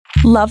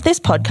Love this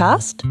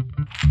podcast?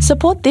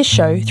 Support this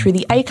show through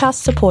the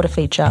Acast supporter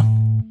feature.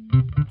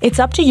 It's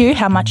up to you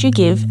how much you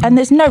give, and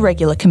there's no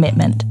regular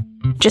commitment.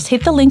 Just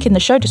hit the link in the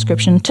show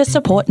description to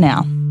support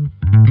now.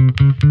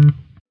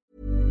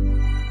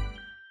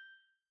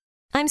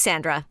 I'm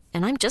Sandra,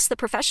 and I'm just the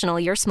professional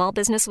your small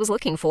business was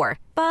looking for.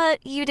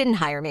 But you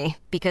didn't hire me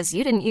because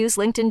you didn't use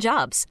LinkedIn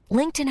Jobs.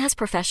 LinkedIn has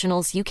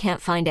professionals you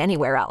can't find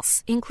anywhere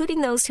else,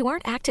 including those who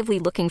aren't actively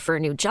looking for a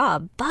new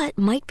job, but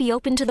might be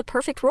open to the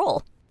perfect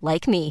role,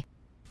 like me.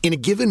 In a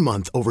given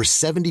month, over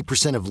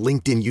 70% of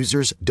LinkedIn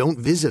users don't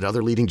visit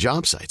other leading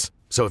job sites.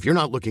 So if you're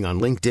not looking on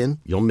LinkedIn,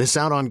 you'll miss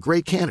out on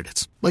great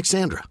candidates like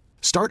Sandra.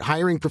 Start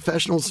hiring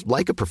professionals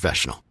like a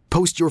professional.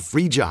 Post your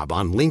free job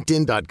on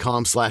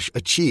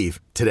linkedin.com/achieve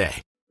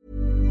today.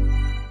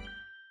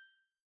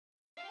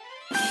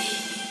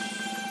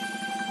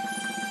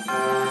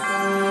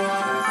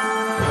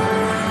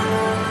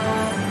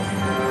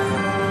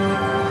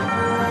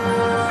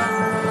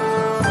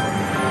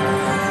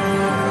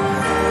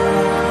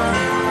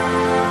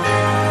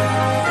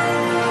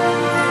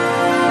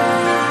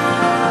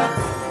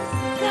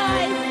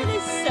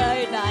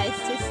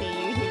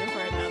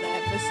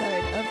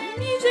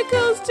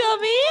 Tell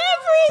me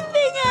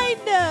everything I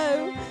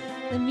know.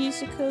 The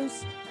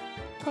Musicals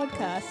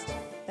podcast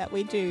that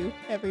we do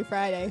every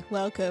Friday.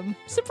 Welcome.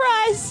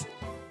 Surprise!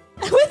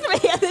 With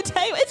me at the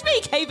table. It's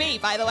me,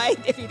 KB, by the way,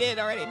 if you didn't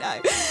already know.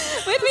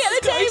 With me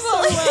at the table.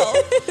 So well.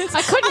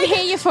 I couldn't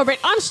hear you for a bit.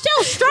 I'm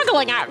still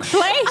struggling,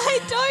 actually.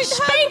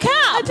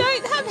 I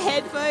don't have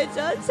headphones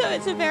on, so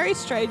it's a very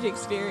strange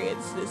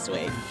experience this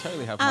week.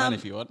 Totally have mine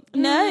if you want.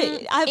 No,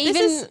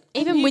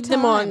 even with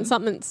them on,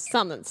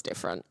 something's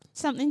different.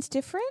 Something's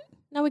different?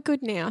 No, we're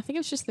good now. I think it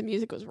was just the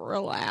music was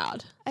real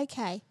loud.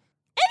 Okay.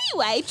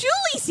 Anyway,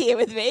 Julie's here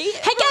with me.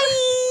 Hey, guys!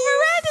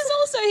 Miranda's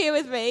also here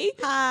with me.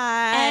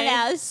 Hi. And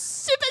our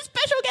super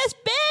special guest,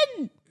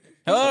 Ben.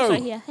 Hello. Also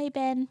here. Hey,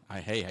 Ben. Hi,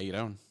 hey, how you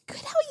doing?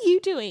 Good. How are you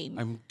doing?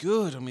 I'm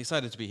good. I'm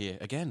excited to be here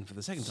again for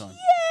the second time.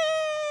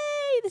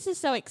 Yay! This is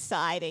so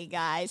exciting,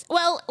 guys.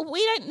 Well,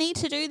 we don't need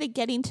to do the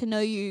getting to know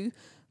you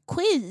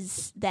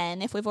quiz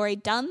then if we've already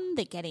done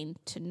the getting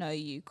to know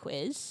you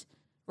quiz.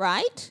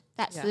 Right?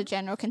 That's the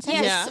general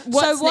consensus. Yeah.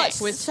 What's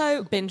next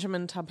with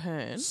Benjamin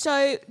Tubhern?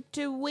 So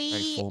do we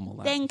Very formal,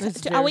 that. then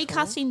That's are we very formal.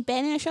 casting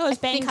Ben in a show? Or is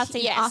Ben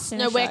casting us in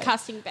a show? No, we're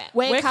casting Ben.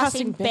 We're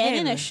casting Ben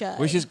in a show.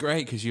 Which is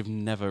great because you've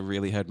never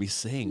really heard me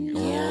sing or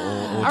do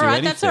All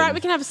right, that's all right. We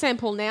anything. can have a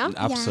sample now.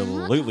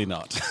 Absolutely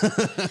not.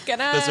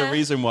 There's a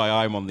reason why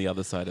I'm on the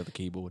other side of the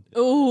keyboard.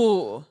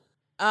 Ooh.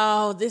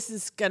 Oh, this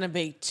is going to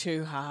be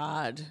too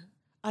hard.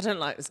 I don't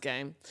like this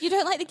game. You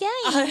don't like the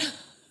game?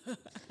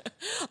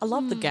 I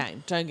love the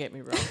game, don't get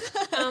me wrong.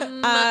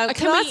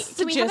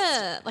 Can we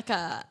have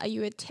are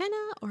you a tenor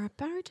or a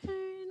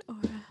baritone or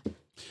a...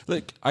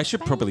 Look, I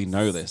should probably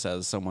know this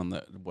as someone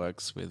that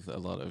works with a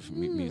lot of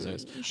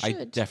musos.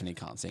 I definitely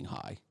can't sing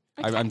high.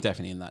 Okay. I'm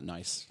definitely in that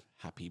nice,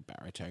 happy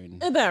baritone.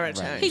 A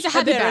baritone. range. He's a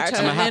happy baritone.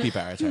 I'm a happy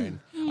baritone.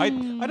 I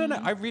don't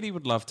know. I really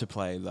would love to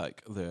play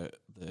like the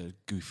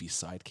goofy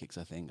sidekicks.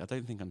 I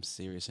don't think I'm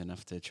serious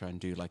enough to try and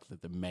do like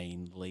the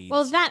main leads.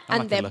 Well, that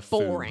I'm and like a they're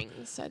LeFou. boring,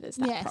 so there's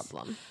that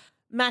problem.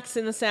 Max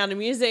in The Sound of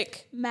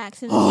Music.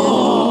 Max in the Sound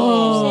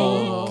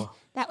of Music.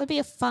 That would be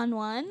a fun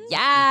one.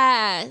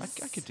 Yes.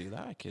 I could do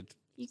that. I could.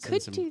 You send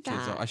could some do kids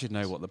that. out. I should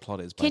know what the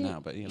plot is by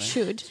now, but you know.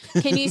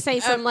 Can you say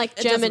some like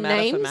It doesn't German matter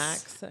names? for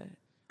Max. So.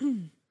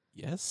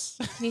 Yes.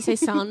 Can you say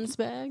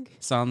Salzburg?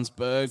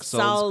 Salzburg.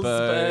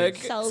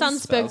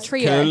 Salzburg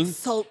Trio. Köln.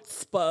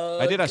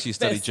 Salzburg. I did actually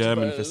study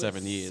German for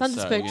Festivals. 7 years,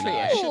 Salzburg so Trio.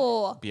 I should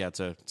Oh, be able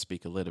to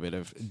speak a little bit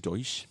of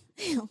Deutsch.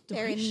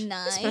 very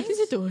nice. Is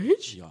it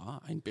Deutsch? Ja,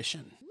 ein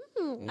bisschen.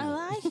 I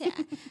like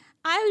it.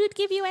 I would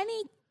give you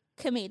any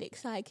comedic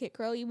sidekick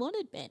role you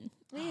wanted, Ben.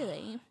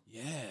 Really?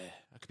 Yeah,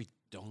 I could be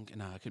Donkey.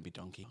 No, I could be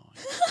Donkey.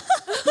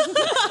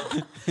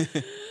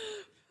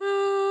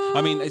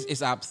 I mean,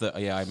 it's apt that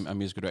I'm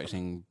musical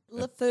directing.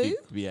 LeFou?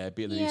 Beauty and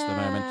the Beast at the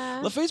moment.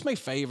 LeFou's my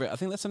favorite. I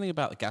think that's something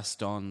about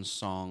Gaston's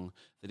song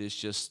that is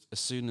just as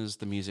soon as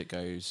the music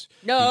goes,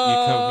 No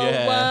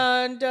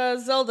one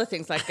does all the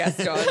things like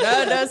Gaston. No,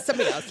 does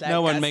somebody else like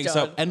no one Gaston. makes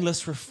up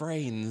endless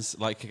refrains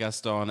like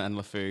Gaston and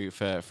LeFou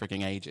for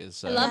freaking ages.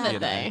 So, I love it you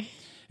know, though.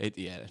 It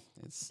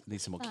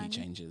needs some more key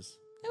changes.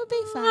 It would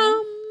be fun.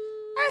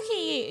 I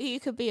reckon you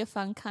could be a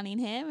fun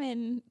Cunningham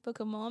in Book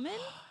of Mormon.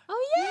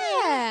 Oh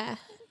yeah.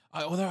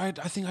 Although I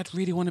think I'd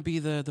really want to be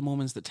the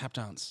Mormons that tap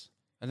dance.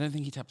 I don't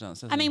think he tap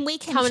dances. I mean, we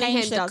can Cunningham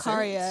change the doesn't.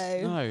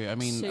 choreo. No, I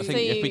mean, I So think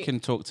if we you-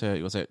 can talk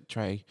to, was it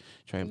Trey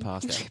and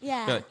Pascal?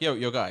 Yeah. Be like,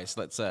 yo, guys,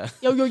 let's Yo.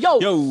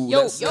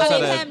 let's have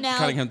Cunningham a now.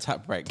 Cunningham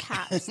tap break.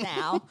 Caps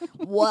now.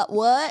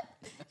 What?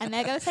 And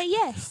they're going to say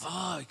yes.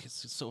 Oh,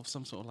 it's sort of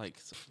some sort of like,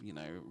 you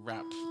know,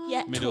 rap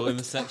Yeah. middle in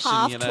the section,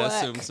 Half you know,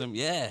 twerk. some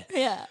yeah.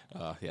 Yeah.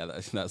 Oh yeah,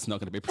 that's not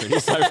going to be pretty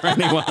so for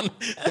anyone.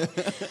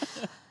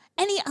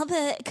 Any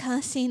other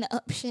casting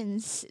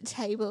options,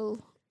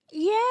 table?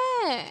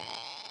 Yeah.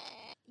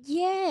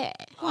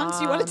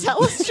 Ones you want to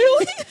tell us,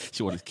 Julie?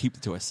 She wanted to keep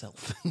it to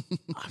herself.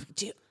 I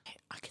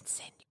can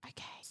send you.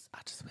 Okay,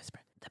 I'll just whisper.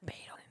 The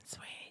Beatles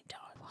went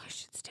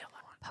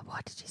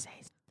What did you say?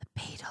 The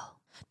beetle.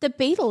 The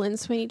beetle in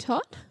Sweeney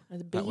Todd. The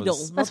That beetle.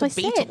 was- Not That's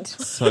the what I beetle.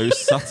 said. So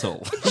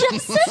subtle.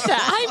 Just said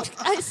that.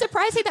 I'm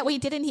surprising that we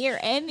didn't hear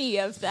any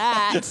of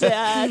that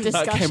discussion.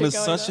 That came as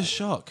going such on. a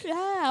shock.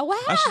 Yeah, wow.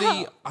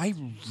 Actually, I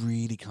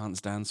really can't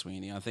stand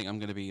Sweeney. I think I'm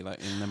going to be like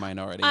in the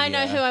minority. I know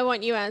here. who I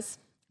want you as.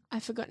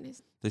 I've forgotten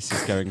his. This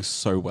is going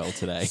so well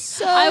today.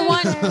 so I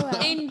want very well.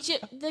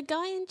 the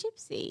guy in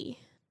Gypsy.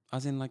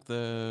 As in like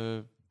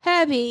the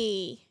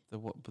Herbie.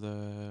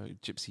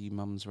 Gypsy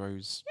Mums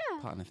Rose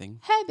partner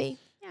thing. Herbie.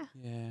 Yeah.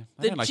 Yeah,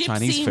 I The don't like Gypsy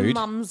Chinese food.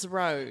 Mum's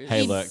Rose.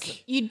 Hey, You-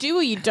 look, You do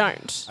or you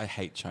don't. I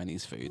hate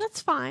Chinese food.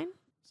 That's fine.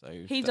 So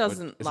He that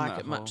doesn't isn't like that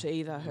it much whole-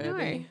 either,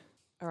 Herbie.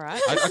 All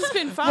right. I- It's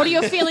been fun. What are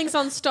your feelings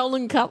on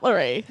stolen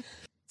cutlery?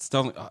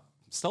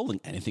 Stolen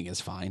anything is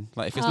fine.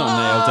 Like if it's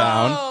not nailed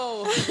down. Oh.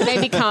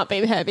 Maybe can't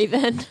be Herbie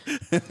then.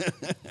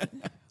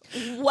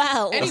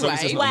 Well, As long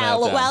as it's not well,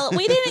 nailed down. well,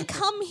 we didn't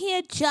come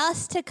here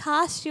just to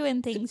cast you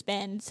in things,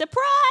 Ben.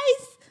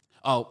 Surprise!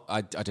 Oh,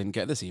 I didn't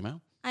get this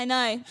email. I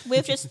know.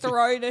 We've just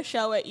thrown a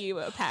show at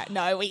you.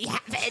 No, we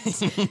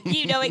haven't.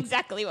 You know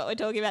exactly what we're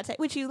talking about today.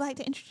 Would you like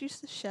to introduce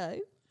the show?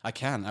 I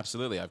can,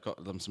 absolutely. I've got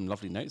some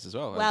lovely notes as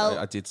well. Well-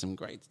 I did some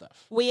great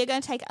stuff. We are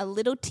going to take a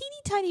little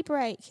teeny tiny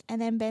break, and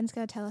then Ben's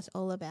going to tell us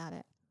all about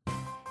it.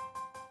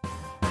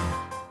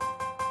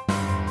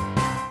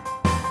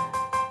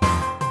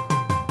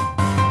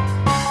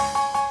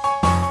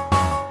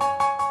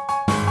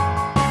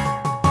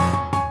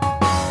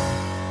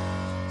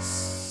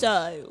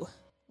 So,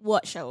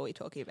 what show are we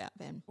talking about,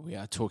 Ben? We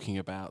are talking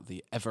about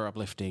the ever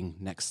uplifting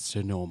Next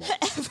to Normal.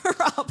 Ever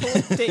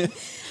uplifting.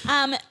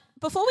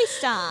 Before we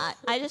start,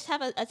 I just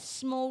have a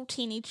small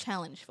teeny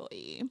challenge for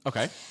you.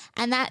 Okay.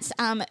 And that's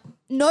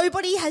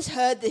nobody has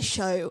heard this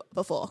show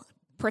before.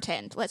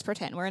 Let's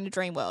pretend we're in a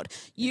dream world.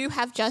 You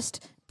have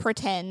just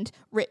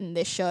written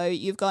this show.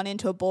 You've gone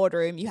into a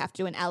boardroom. You have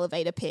to do an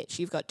elevator pitch.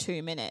 You've got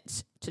 2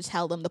 minutes to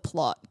tell them the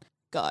plot.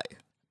 Go.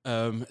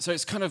 So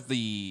it's kind of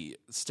the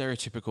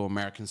stereotypical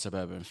American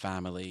suburban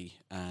family,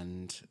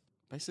 and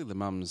basically the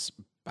mums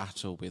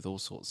battle with all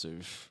sorts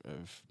of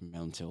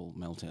mental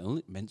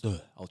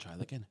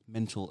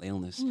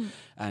illness,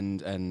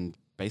 and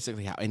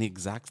basically how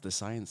inexact the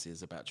science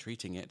is about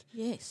treating it.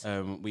 Yes.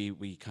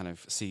 We kind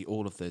of see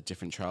all of the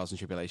different trials and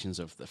tribulations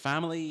of the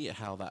family,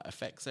 how that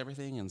affects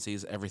everything, and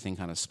sees everything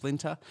kind of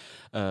splinter.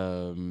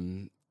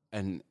 And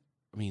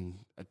I mean,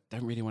 I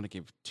don't really want to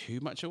give too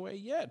much away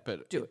yet,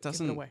 but Give it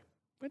away.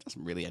 It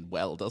doesn't really end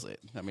well, does it?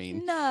 I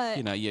mean, No.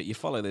 you know, you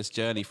follow this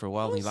journey for a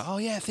while, and you're like, oh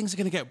yeah, things are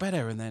going to get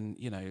better, and then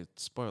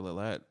spoiler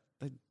alert,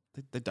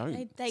 they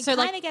don't. They So,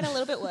 kind like, of get a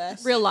little bit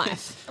worse. Real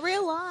life.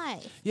 Real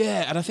life.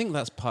 Yeah, and I think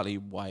that's partly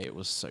why it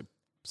was so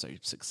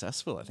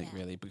successful. I think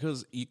really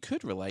because you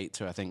could relate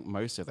to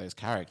most of those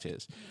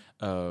characters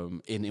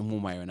in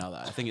one way or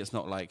another. I think it's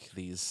not like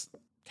these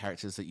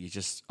characters that you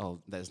just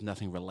there's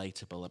nothing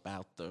relatable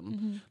about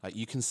them. Like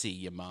you can see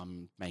your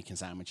mum making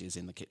sandwiches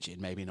in the kitchen,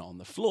 maybe not on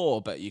the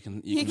floor, but you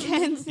can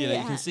can see it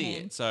you can see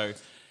happening. it. So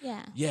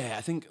Yeah.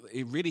 I think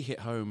it really hit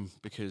home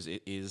because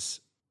it is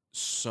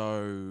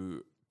so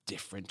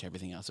different to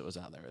everything else that was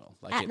out there.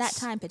 Like At that it's-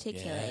 time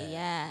particularly,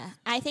 yeah.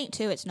 I think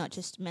too it's not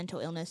just mental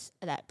illness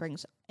that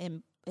brings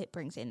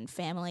in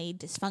family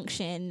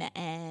dysfunction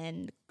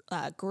and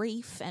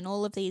grief and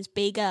all of these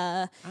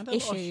bigger and a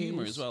issues. lot of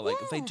humor as well.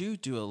 Like they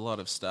do a lot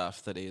of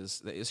stuff that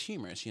is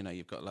humorous. You know,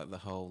 you've got like the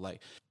whole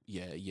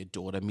your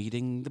daughter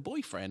meeting the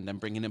boyfriend and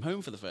bringing him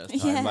home for the first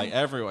time. Yeah. Like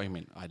everyone. I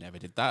mean, I never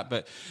did that,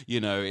 but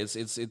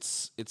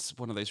it's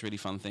one of those really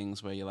fun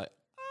things where you're like,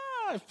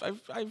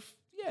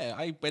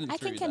 I went I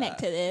through can connect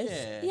that. to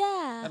this.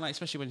 Yeah. And like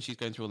especially when she's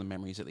going through all the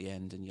memories at the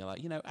end, and you're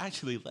like,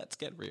 actually, let's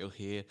get real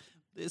here.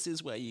 This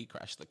is where you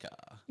crash the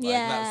car. Like,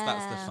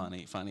 that's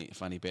the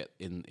funny bit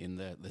in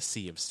the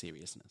sea of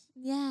seriousness.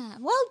 Yeah,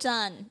 well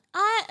done.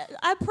 I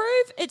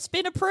approve. It's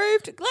been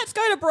approved. Let's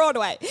go to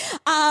Broadway.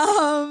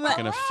 We're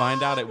gonna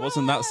find out it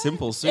wasn't that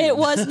simple soon. It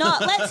was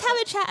not. Let's have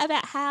a chat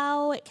about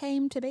how it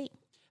came to be.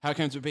 How it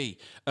came to be.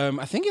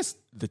 I think it's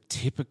the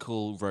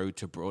typical road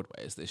to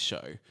Broadway is this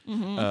show.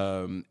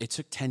 It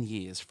took 10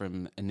 years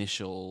from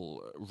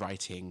initial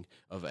writing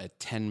of a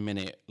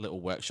 10-minute little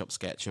workshop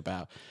sketch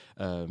about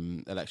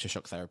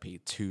electroshock therapy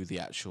to the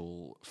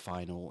actual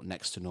final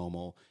Next to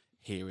Normal.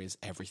 Here is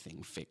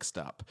everything fixed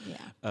up.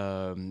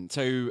 Yeah.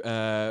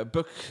 So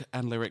book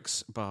and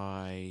lyrics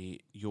by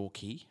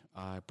Yorkie,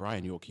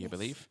 Brian Yorkie, I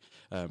believe.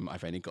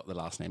 I've only got the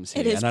last names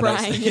here. It is and I know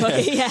Brian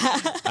it's- Yorkie,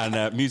 yeah.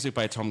 And music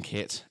by Tom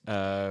Kitt, who...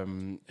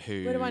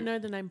 Where do I know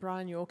the name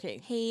Brian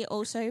Yorkie? He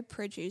also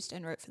produced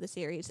and wrote for the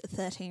series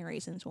 13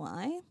 Reasons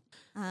Why.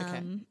 I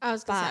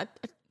was going to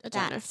say, I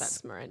don't know if that's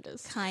that's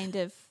Miranda's. Kind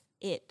of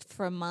it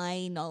from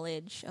my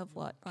knowledge of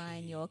what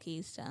Brian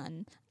Yorkie's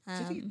done.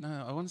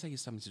 No, I want to say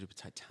he's something to do with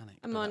Titanic.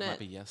 I'm but on that it. Might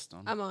be yes,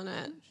 Don. I'm on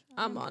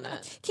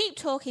it. Keep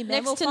talking,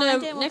 Ben.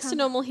 Next to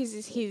normal,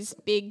 his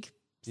big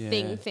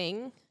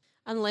thing.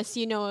 Unless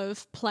you know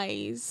of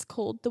plays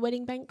called The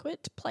Wedding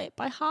Banquet, Play It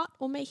by Heart,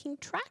 or Making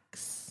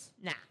Tracks.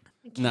 Nah.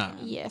 No.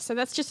 Yeah, so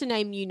that's just a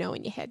name you know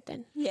in your head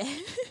then. Yeah.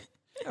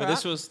 But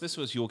this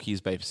was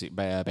Yorkie's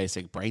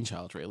basic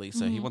brainchild, really.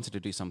 So he wanted to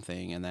do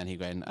something, and then he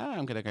went,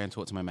 I'm going to go and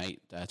talk to my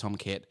mate, Tom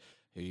Kitt,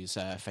 who's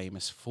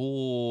famous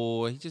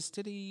for... I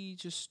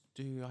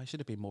should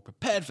have been more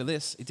prepared for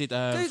this. He did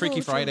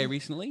Freaky Friday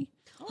recently.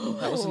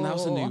 That was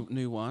a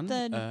new one.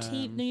 The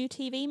new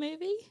TV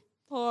movie?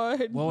 Or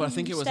well, I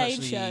think it was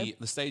actually show?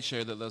 the stage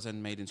show that was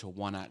then made into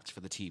one act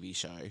for the TV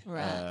show.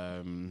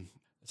 Right.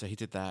 So he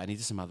did that, and he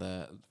did some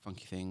other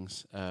funky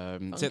things.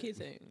 Funky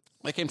thing.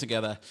 They came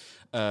together,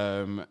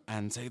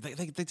 and so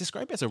they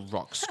describe it as a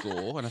rock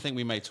score, and I think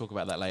we may talk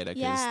about that later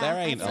because there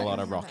ain't a lot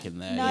of rock in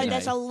there. No, you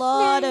there's a know.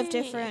 lot of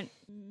different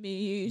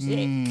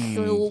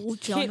musical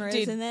Kit genres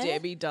did in there.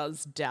 Debbie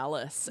Does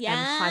Dallas and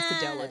Yes. High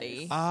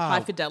Fidelity. Ah.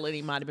 High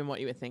Fidelity might have been what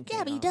you were thinking.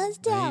 Debbie of. Does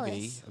Dallas.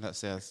 Maybe. And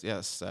that's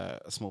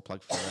a small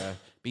plug for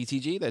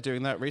BTG. They're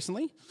doing that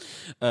recently.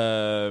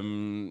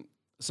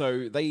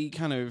 So they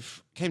kind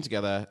of came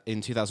together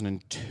in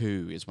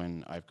 2002 is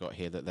when I've got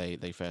here that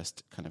they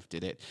first kind of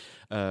did it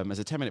as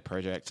a 10-minute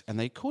project, and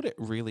they called it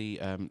really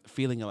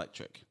Feeling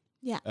Electric.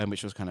 Yeah.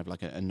 Which was kind of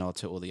like a nod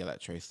to all the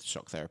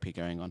electroshock therapy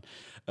going on.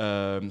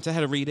 So they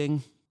had a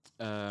reading.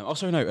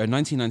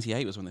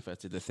 1998 was when they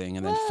first did the thing,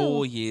 and then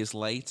 4 years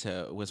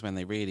later was when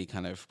they really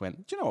kind of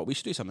went, do you know what, we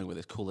should do something with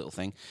this cool little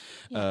thing.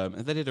 And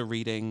they did a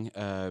reading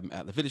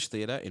at the Village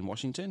Theatre in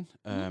Washington,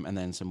 and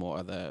then some more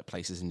other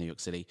places in New York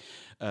City.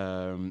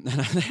 And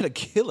they had a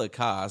killer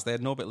cast. They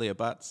had Norbert Leah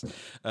Butz,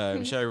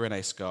 Sherry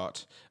Renee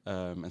Scott,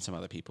 and some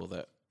other people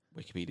that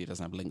Wikipedia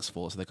doesn't have links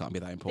for, so they can't be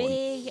that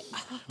important.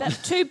 But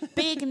two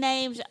big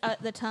names at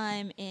the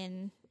time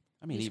in...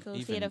 I mean, musical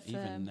even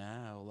theatre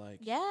now, like,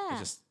 Yeah. it's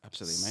just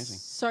absolutely amazing.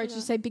 Sorry, did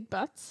you say big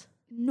butts?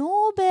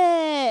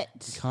 Norbert.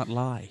 Can't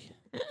lie.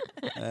 But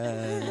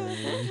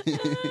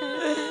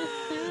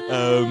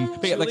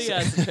yeah, like,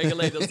 Julia's the trigger,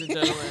 ladies and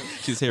gentlemen.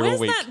 she's here Where's all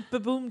week. that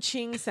ba-boom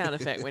ching sound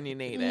effect when you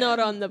need it? Not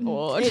on the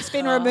board. It's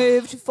been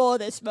removed for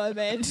this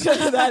moment.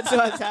 That's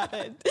what's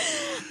happened.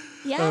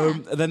 Yeah.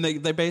 Then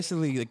they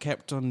basically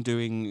kept on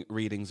doing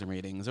readings and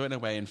readings. They went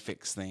away and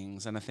fixed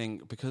things. And I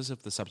think because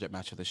of the subject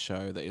matter of the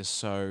show that is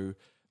so,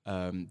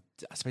 I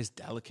suppose,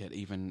 delicate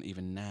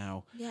even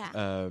now,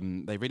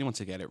 they really want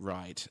to get it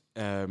right.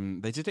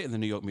 They did it in the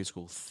New York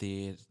Musical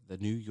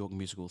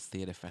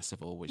Theatre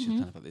Festival, which is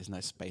kind of like this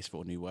nice space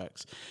for new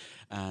works.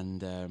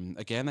 And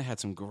again, they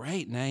had some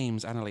great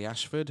names. Annalie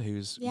Ashford,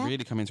 who's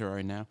really come into her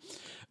own now,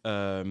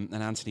 and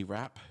Anthony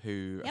Rapp,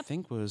 who I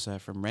think was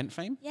from Rent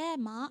fame. Yeah,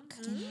 Mark.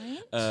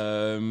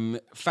 Right.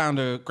 Found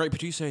a great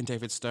producer in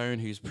David Stone,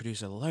 who's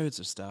produced loads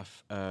of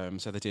stuff.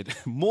 So they did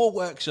more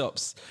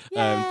workshops,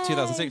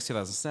 2006,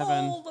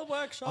 2007. All the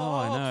workshops. Oh,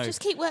 I know.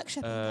 Just keep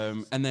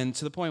workshopping. And then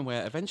to the point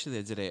where eventually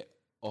they did it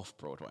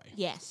off-Broadway.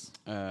 Yes.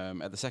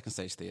 At the Second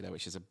Stage Theatre,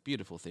 which is a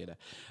beautiful theatre.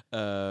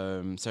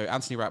 So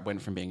Anthony Rapp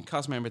went from being a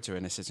cast member to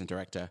an assistant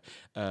director.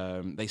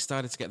 They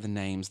started to get the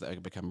names that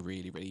have become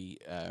really, really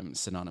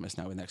synonymous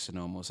now with Next to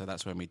Normal. So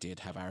that's when we did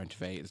have Aaron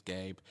Tveit as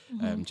Gabe,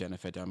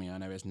 Jennifer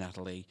Damiano as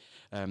Natalie.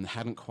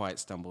 Hadn't quite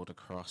stumbled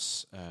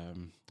across,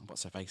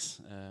 what's her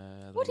face?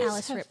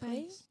 Alice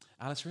Ripley.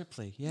 Alice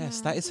Ripley,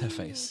 yes, that is her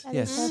face. That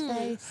yes. is her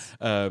face.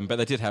 But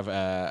they did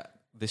have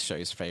this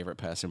show's favourite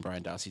person,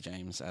 Brian Darcy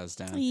James, as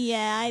Dan.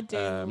 Yeah, I do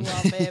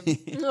love him.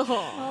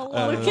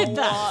 Look at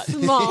that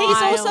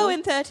smile. He's also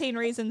in 13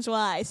 Reasons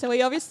Why, so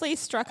he obviously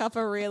struck up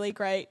a really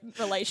great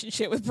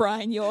relationship with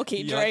Brian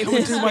Yorkie You're like,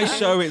 during come into my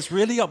show, it's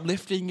really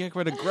uplifting, you're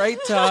having a great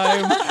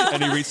time.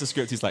 And he reads the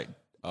script, he's like,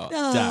 oh,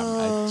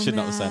 damn, I should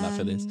not have signed up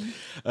for this.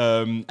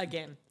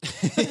 Again.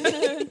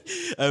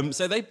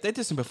 So they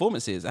did some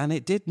performances, and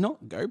it did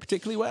not go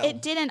particularly well.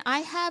 It didn't. I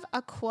have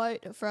a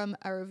quote from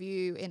a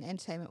review in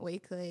Entertainment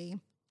Weekly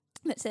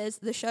that says,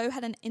 the show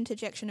had an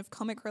interjection of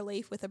comic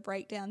relief with a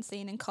breakdown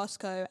scene in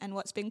Costco and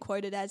what's been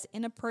quoted as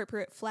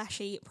inappropriate,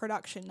 flashy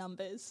production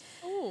numbers.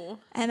 Ooh.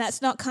 And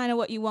that's not kind of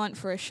what you want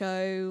for a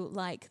show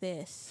like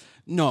this.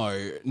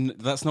 No,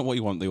 that's not what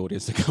you want the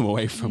audience to come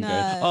away from. No.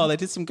 Going, oh, they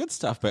did some good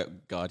stuff,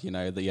 but God,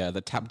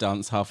 the tap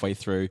dance halfway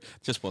through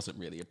just wasn't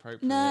really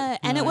appropriate. No,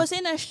 and it was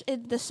in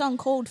the song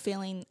called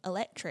Feeling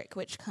Electric,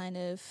 which kind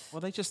of...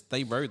 Well,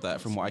 they wrote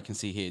that from what I can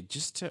see here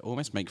just to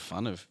almost make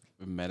fun of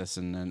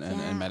medicine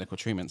and medical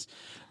treatments.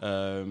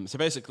 So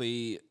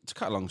basically, to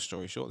cut a long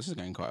story short, this is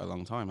going quite a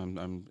long time.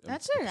 I'm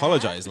That's all right.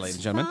 apologize, ladies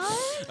and gentlemen.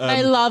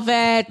 I love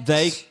it.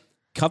 They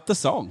cut the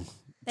song.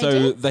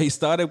 They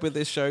started with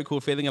this show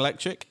called Feeling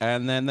Electric,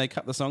 and then they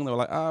cut the song. They were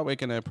like, we're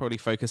going to probably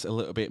focus a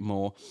little bit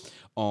more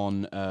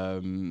on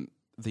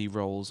the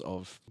roles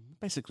of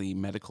basically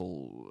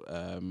medical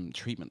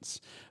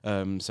treatments.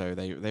 So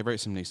they wrote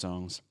some new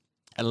songs.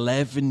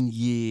 11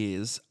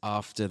 years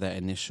after their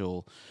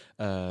initial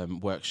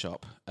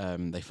workshop,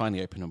 they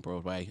finally opened on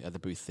Broadway at the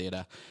Booth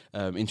Theatre.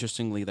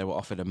 Interestingly, they were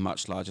offered a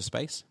much larger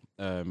space,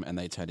 and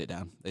they turned it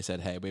down. They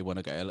said, "Hey, we want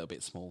to go a little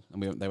bit small,"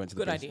 and they went to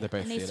the Booth idea. Theatre.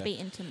 It needs to be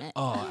intimate.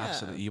 Oh,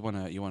 absolutely! You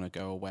want to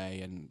go away,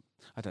 and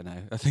I don't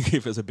know. I think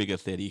if it's a bigger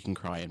theatre, you can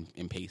cry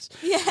in peace.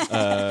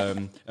 Yeah.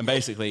 And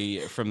basically,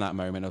 from that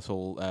moment at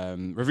all,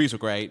 reviews were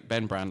great.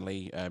 Ben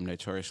Brandley,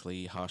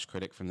 notoriously harsh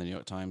critic from the New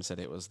York Times, said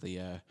it was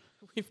the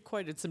We've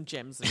quoted some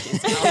gems of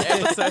his in our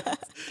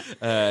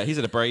episodes. He's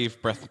in a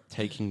brave,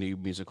 breathtaking new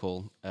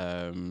musical,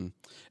 and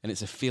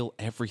it's a feel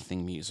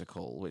everything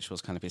musical, which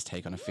was kind of his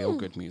take on a feel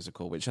good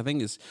musical, which I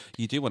think is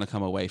you do want to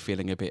come away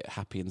feeling a bit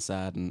happy and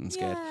sad and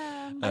scared.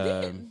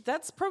 I think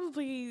that's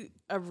probably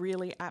a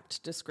really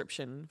apt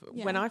description.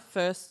 Yeah. When I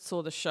first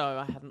saw the show,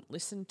 I hadn't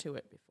listened to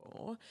it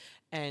before,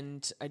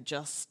 and I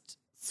just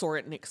saw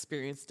it and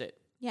experienced it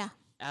Yeah.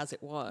 as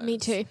it was. Me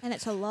too. And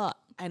it's a lot.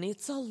 And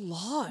it's a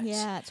lot.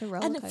 Yeah, it's a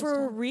roller And coaster.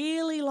 for a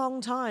really long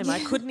time, I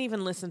couldn't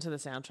even listen to the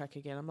soundtrack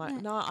again. I'm like,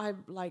 no,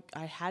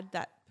 I had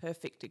that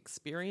perfect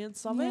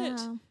experience of it,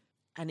 Yeah.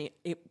 and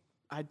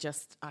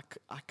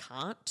I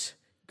can't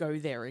go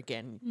there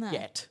again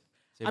yet.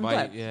 See, I'm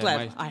my-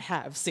 glad I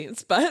have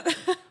since, but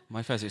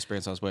My first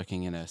experience, I was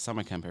working in a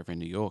summer camp over in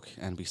New York,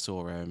 and we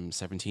saw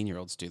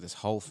 17-year-olds do this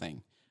whole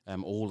thing,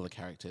 all of the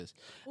characters,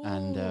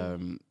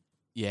 and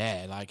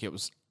like it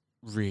was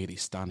really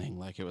stunning.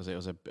 Like it was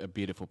a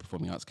beautiful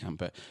performing arts camp.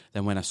 But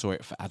then when I saw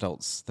it for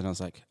adults, then I was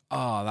like,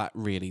 oh, that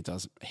really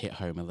does hit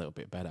home a little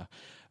bit better.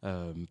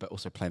 But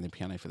also playing the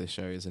piano for this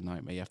show is a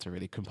nightmare. You have to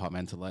really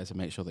compartmentalize and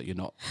make sure that you're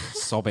not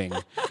sobbing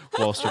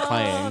whilst you're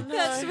playing.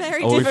 That's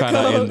very Or we difficult. found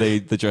out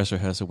in the dress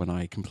rehearsal when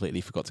I completely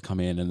forgot to come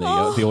in, and the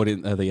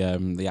audience,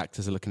 the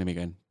actors are looking at me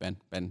going,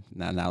 Ben,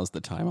 now's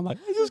the time. I'm like,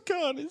 I just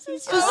can't. It's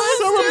just so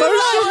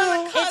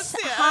emotional.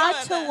 It's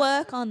hard to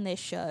work on this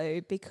show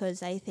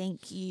because I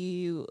think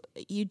you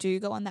do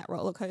go on that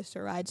roller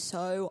coaster ride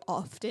so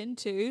often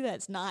too.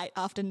 That's night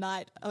after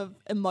night of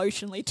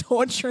emotionally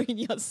torturing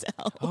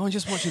yourself. Oh, and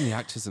just watching the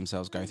actors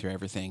themselves go through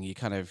everything,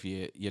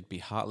 you'd be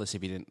heartless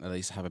if you didn't at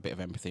least have a bit of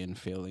empathy and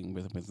feeling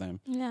with them.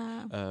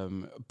 Yeah.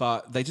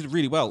 But they did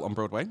really well on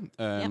Broadway.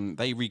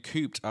 They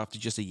recouped after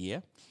just a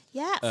year,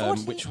 Yeah.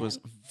 14, which was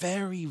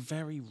very,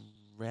 very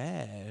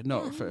rare.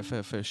 Not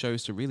for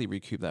shows to really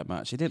recoup that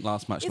much. It didn't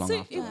last much long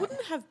after. it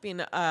wouldn't have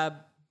been a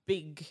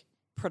big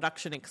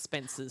production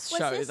expenses Was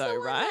show this the though,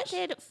 one right?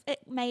 that it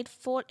made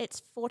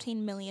it's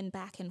 14 million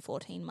back in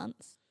 14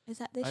 months. Is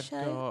that this I've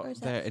show? got Or is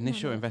their that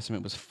initial another?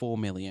 investment was $4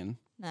 million.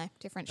 No,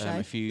 different show.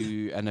 A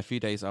few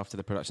days after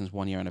the production's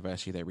 1 year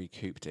anniversary, they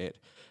recouped it.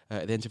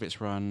 At the end of its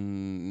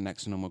run,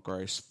 next to normal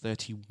gross,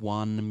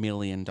 $31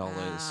 million.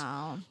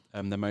 Wow.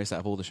 The most out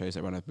of all the shows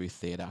that run at Booth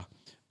Theatre.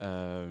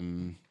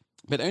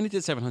 But it only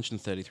did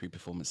 733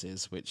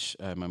 performances, which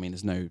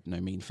is no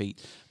mean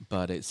feat,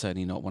 but it's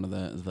certainly not one of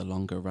the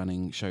longer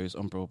running shows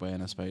on Broadway.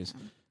 And I suppose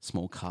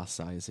small cast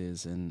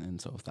sizes and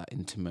sort of that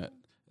intimate,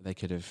 they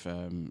could have.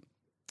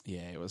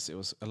 It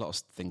was a lot of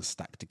things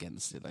stacked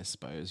against it. I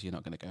suppose you're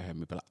not going to go home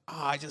and be like, "Oh,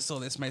 I just saw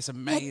this, mate, it's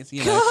amazing."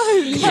 You're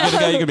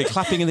going to be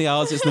clapping in the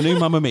aisles. It's the new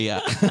Mamma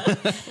Mia.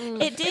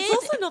 It did. It's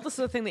also not the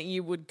sort of thing that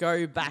you would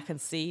go back and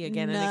see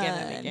again and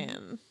again and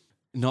again.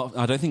 Not,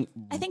 I don't think.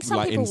 I think some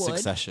like people in would.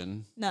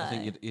 succession. No. I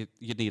think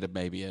you'd need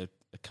maybe a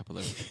couple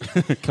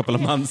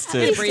of months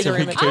to breather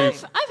in recoup. between.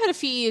 I've had a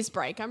few years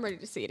break. I'm ready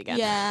to see it again.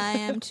 Yeah, I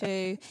am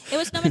too. It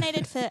was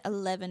nominated for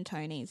 11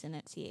 Tonys in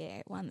its year.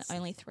 It won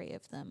only 3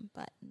 of them,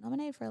 but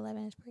nominated for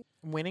 11 is pretty.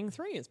 Winning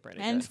 3 is pretty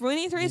And good.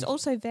 winning 3 is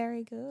also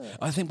very good.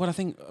 I think,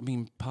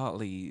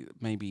 partly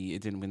maybe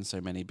it didn't win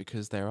so many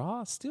because there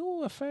are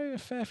still a fair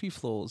few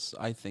flaws,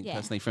 I think, Yeah.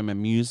 personally, from a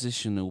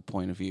musicianal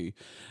point of view,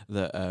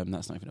 that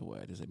that's not even a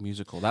word, is it?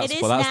 Musical. That's,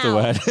 It is that's now. the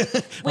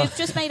word. We've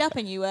just made up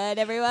a new word,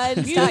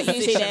 everyone. Start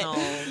using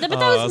it. No, but I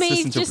that was was me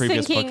listening to a just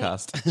previous thinking,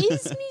 podcast.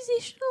 is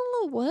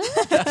musicianal a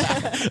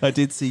word? I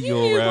did see knew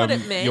what it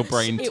your meant.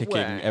 brain It ticking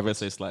worked. ever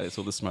so slightly. It's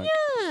all the smoke.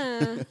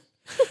 Yeah.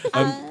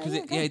 Because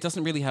it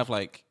doesn't really have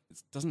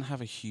it doesn't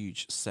have a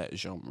huge set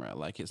genre.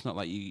 Like it's not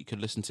like you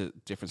could listen to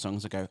different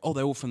songs and go, oh,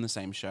 they're all from the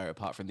same show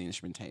apart from the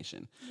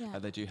instrumentation. Yeah.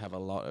 They do have a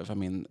lot of.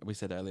 We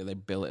said earlier they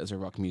bill it as a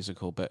rock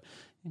musical, but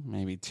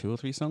maybe 2 or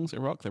 3 songs are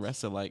rock. The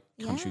rest are like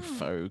country Yeah.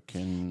 folk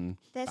and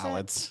There's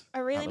ballads.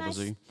 a really Ballad nice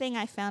Bazoo. thing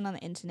I found on the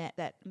internet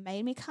that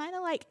made me kind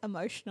of like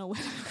emotional when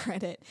I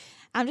read it.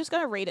 I'm just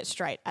going to read it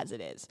straight as it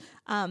is.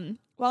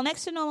 While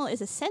Next to Normal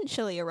is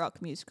essentially a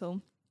rock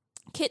musical,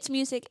 Kit's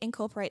music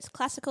incorporates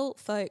classical,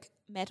 folk,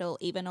 metal,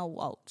 even a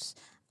waltz,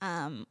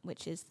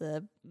 which is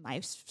my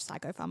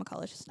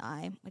psychopharmacologist and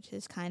I, which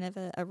is kind of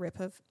a rip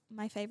of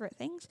my favorite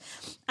things.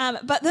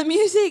 But the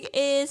music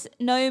is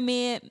no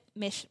mere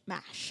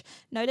mishmash.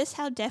 Notice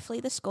how deftly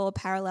the score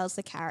parallels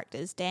the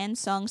characters. Dan's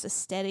songs are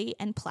steady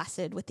and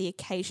placid with the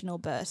occasional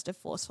burst of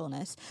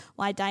forcefulness,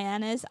 while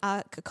Diana's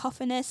are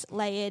cacophonous,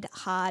 layered,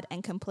 hard,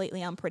 and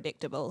completely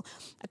unpredictable.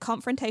 A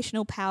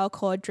confrontational power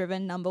chord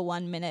driven number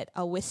 1 minute,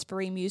 a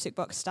whispery music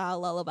box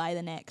style lullaby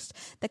the next.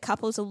 The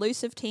couple's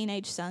elusive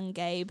teenage son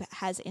Gabe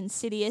has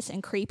insidious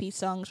and creepy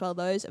songs, while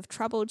those of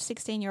troubled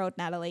 16-year-old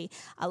Natalie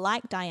are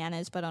like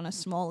Diana's but on a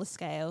smaller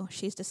scale.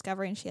 She's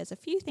discovering she has a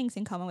few things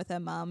in common with her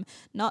mum,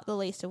 not the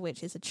least of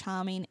which is a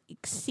charming,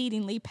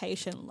 exceedingly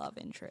patient love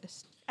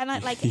interest. And I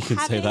like You can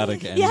say that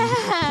again. Yeah.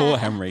 Poor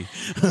Henry.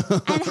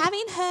 And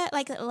having her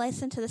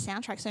listen to the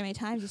soundtrack so many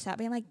times, you start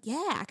being like,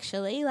 yeah,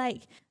 actually,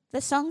 like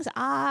the songs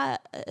are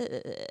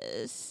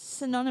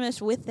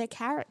synonymous with their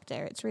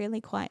character. It's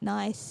really quite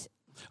nice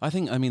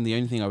I mean, the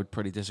only thing I would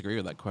probably disagree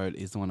with that quote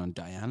is the one on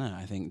Diana.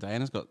 I think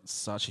Diana's got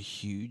such a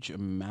huge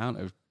amount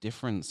of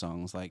different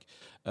songs, like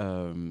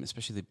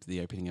especially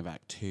the opening of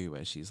Act 2,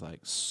 where she's like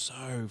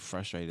so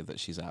frustrated that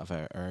she's out of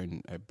her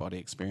own body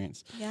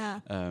experience.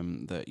 Yeah.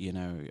 That, you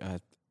know,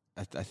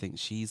 I think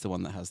she's the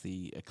one that has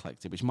the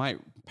eclectic, which might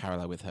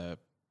parallel with her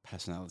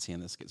personality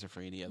and the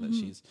schizophrenia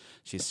that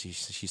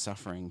she's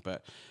suffering.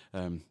 But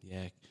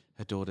yeah.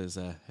 Her daughter's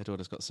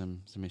got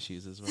some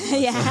issues as well.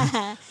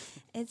 Yeah,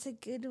 it's a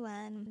good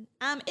one.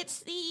 It's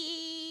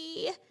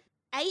the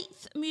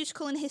 8th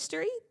musical in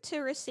history to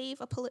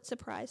receive a Pulitzer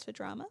Prize for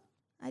drama.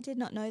 I did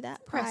not know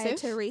that prior Impressive.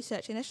 to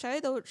researching the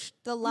show.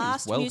 The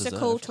last well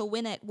musical deserved. to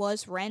win it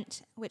was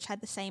Rent, which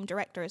had the same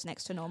director as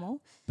Next to Normal.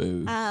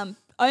 Boo.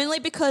 Only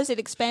because it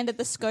expanded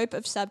the scope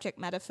of subject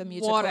matter for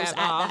musicals Whatever.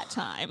 at that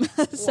time.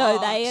 So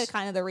they are What?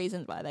 kind of the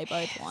reasons why they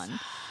both won.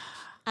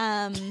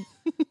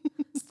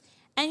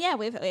 And yeah,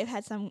 we've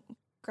had some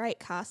great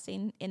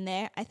casting in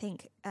there. I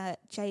think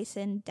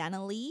Jason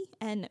Dannelly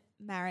and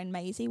Maren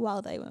Maisie,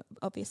 while they were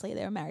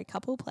they're a married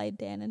couple, played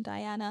Dan and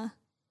Diana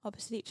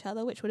opposite each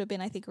other, which would have been,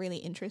 I think, really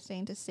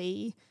interesting to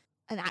see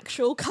an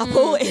actual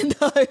couple in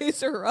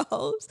those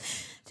roles,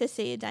 to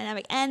see a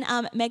dynamic. And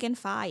Megan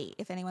Fahey,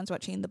 if anyone's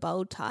watching The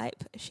Bold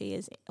Type, she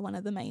is one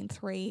of the main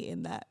 3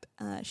 in that.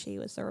 She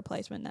was the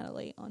replacement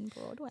Natalie on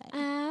Broadway.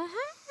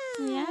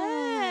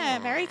 Yeah,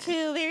 very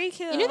cool, very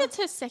cool. You know that's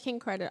her second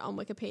credit on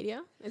Wikipedia?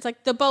 It's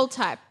like The Bold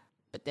Type,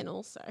 but then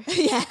also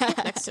yeah,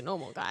 Next to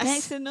Normal, guys.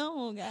 Next to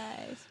Normal,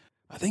 guys.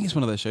 I think it's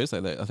one of those shows,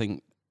 though, that I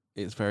think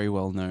it's very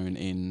well known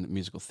in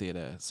musical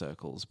theatre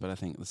circles, but I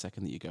think the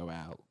second that you go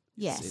out,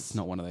 Yes. it's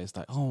not one of those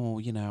like, oh,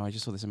 you know, I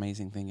just saw this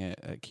amazing thing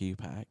at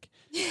QPAC.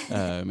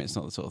 It's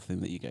not the sort of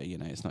thing that you go, you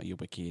know, it's not your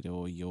Wicked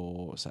or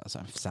your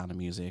Sound of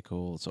Music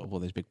or sort of all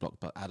those big block,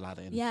 but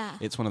Aladdin. Yeah.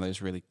 It's one of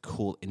those really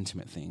cool,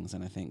 intimate things,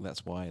 and I think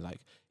that's why, like,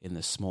 in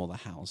the smaller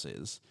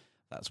houses,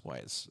 that's why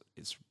it's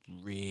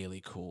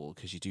really cool,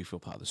 because you do feel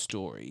part of the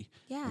story.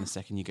 Yeah. And the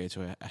second you go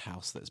to a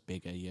house that's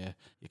bigger, you're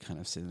kind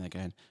of sitting there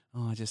going,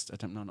 oh,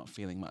 I'm not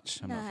feeling much.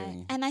 I'm not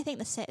feeling. And I think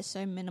the set is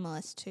so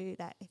minimalist too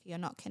that if you're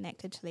not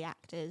connected to the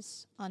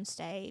actors on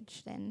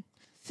stage, then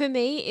For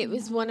me, it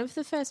was one of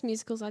the first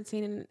musicals I'd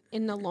seen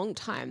in a long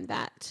time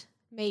that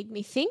made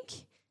me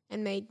think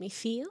and made me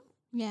feel.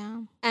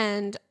 yeah.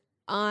 And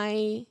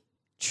I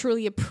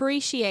truly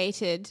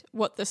appreciated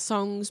what the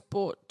songs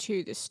brought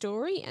to the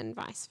story and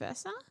vice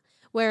versa.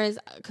 Whereas,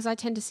 because I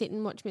tend to sit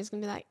and watch music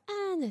and be like,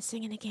 and they're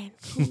singing again.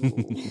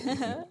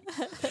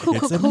 Cool.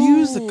 It's a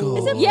musical.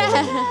 It's a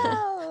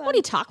Yeah. What do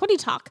you talk?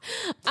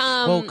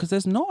 Well, because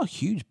there's not a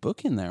huge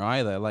book in there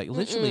either. Like,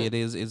 literally, it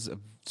is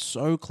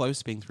so close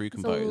to being through It's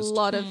composed. a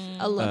lot of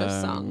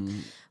song.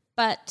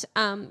 But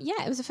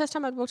yeah, it was the first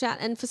time I'd walked out,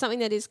 and for something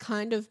that is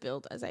kind of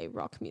billed as a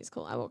rock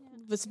musical, I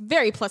was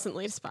very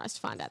pleasantly surprised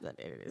to find out that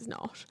it is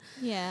not.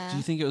 Yeah. Do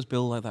you think it was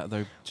built like that,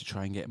 though, to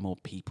try and get more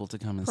people to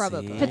come and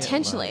Probably. see it?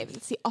 Potentially, Like-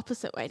 it's the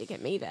opposite way to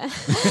get me there.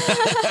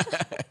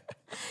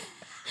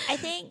 I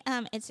think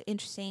it's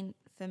interesting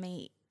for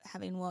me,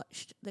 having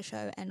watched the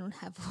show and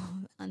have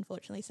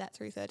unfortunately sat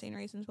through 13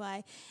 Reasons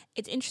Why.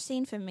 It's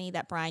interesting for me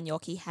that Brian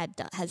Yorkie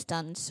has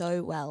done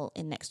so well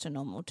in Next to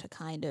Normal to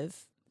kind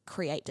of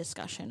create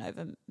discussion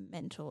over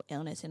mental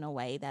illness in a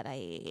way that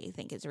I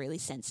think is really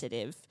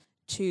sensitive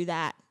to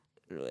that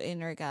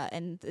in regard,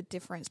 and the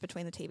difference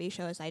between the TV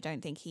show is I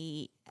don't think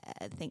he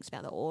thinks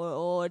about the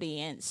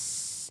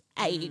audience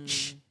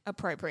age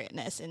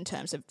appropriateness in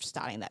terms of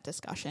starting that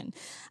discussion.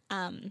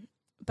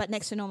 But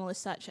Next to Normal is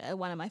such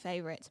one of my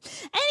favourites.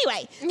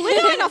 Anyway,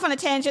 we're going off on a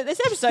tangent.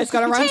 This episode's got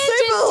to run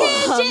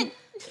super long.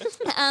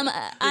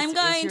 I'm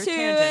going your to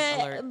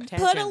tangent alert. put a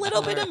Tangent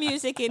little bit alert. of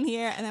music in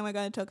here, and then we're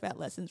going to talk about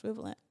lessons we've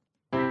learnt.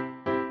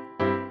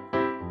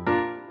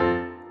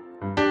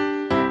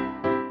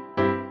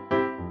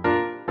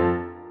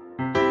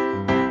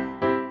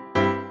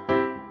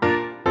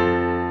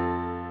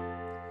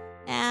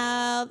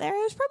 Now, there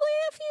is probably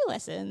a few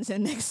lessons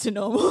in Next to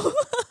Normal.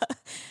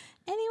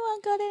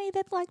 Anyone got any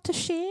they'd like to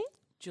share?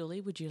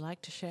 Julie, would you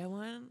like to share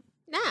one?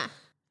 Nah,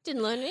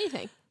 didn't learn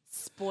anything.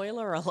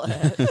 Spoiler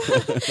alert.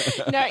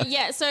 No,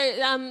 yeah.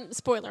 So,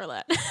 spoiler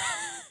alert.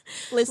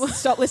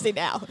 Stop listening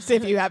now. See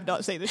if you have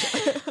not seen the show.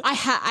 I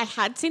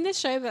had seen this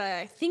show, but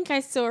I think I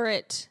saw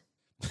it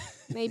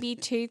maybe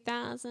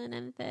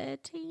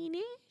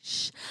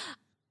 2013-ish,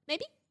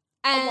 maybe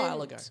A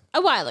while ago.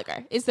 A while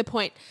ago is the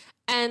point.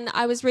 And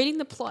I was reading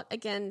the plot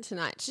again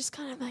tonight, just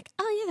kind of like,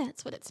 oh yeah,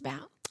 that's what it's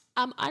about.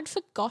 I'd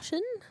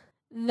forgotten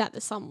that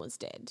the son was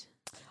dead.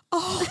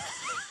 Oh,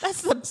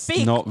 that's the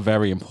big. Not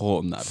very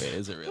important, that bit,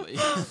 is it really?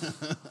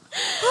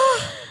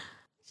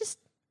 Just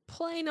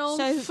plain old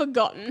So-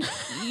 forgotten.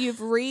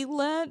 You've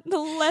relearned the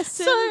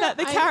lesson So that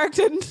the I-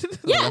 character. The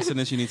lesson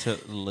is you need to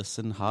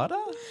listen harder.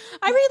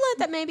 I relearned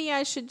that maybe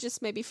I should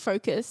just maybe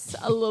focus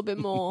a little bit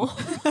more.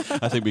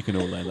 I think we can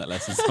all learn that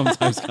lesson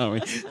sometimes, can't we?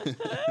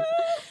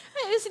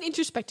 It was an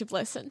introspective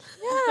lesson.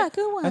 Yeah,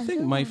 good one. I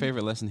think my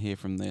favourite lesson here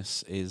from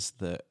this is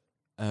that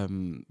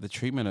the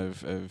treatment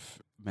of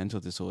mental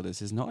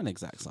disorders is not an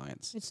exact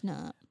science. It's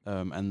not.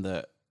 And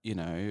that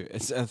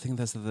I think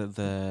that's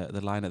the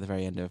line at the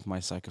very end of My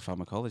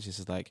Psychopharmacologist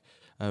is like,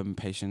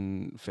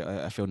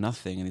 I feel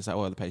nothing, and he's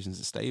like, the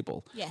patient's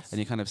stable. Yes. And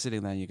you're kind of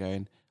sitting there and you're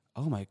going,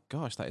 oh my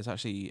gosh, that is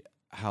actually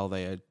how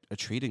they are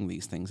treating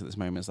these things at this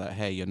moment. It's like,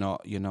 hey, you're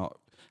not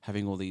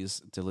having all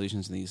these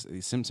delusions and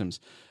these symptoms.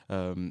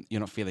 You're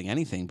not feeling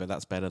anything, but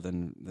that's better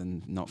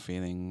than not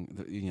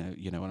feeling.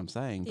 You know what I'm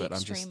saying. The but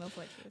extreme of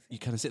what you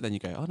kind of sit there and you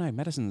go, oh no,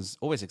 medicine's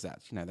always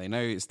exact. They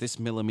know it's this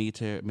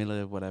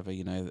milli whatever.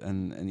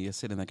 And you're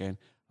sitting there going,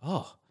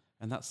 oh,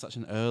 and that's such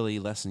an early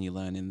lesson you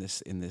learn in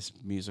this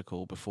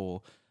musical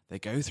before they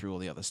go through all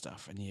the other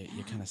stuff, and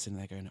you're kind of sitting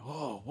there going,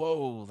 oh,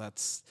 whoa,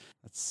 that's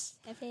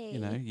heavy.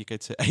 You go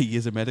to 8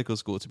 years of medical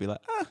school to be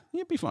like,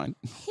 you'll be fine.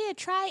 Here,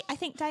 try. I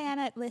think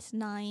Diana lists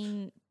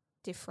 9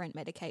 different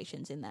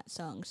medications in that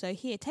song. So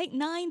here, take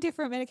 9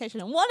 different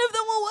medications, and one of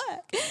them will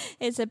work.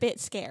 It's a bit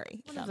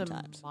scary One of them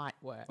sometimes. might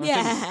work.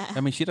 Yeah.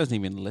 I mean, she doesn't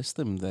even list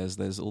them.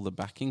 There's all the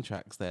backing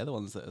tracks. They're the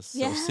ones that are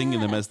sort of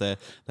singing them as they're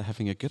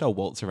having a good old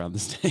waltz around the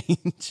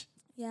stage.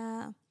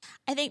 Yeah,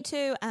 I think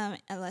too. A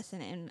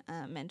lesson in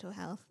mental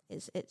health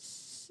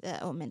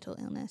or mental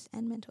illness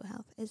and mental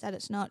health is that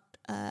it's not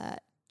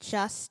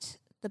just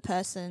the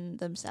person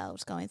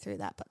themselves going through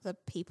that, but the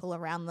people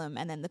around them,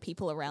 and then the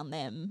people around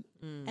them,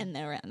 and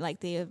they're like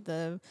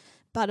the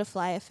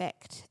butterfly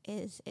effect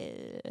is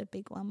a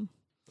big one.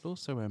 But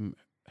also,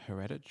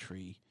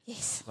 Hereditary.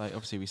 Yes, Like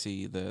obviously we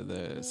see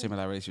the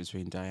similarities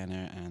between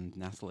Diana and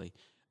Natalie,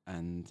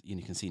 and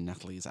you can see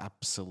Natalie's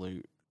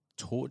absolute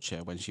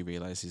torture when she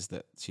realizes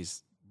that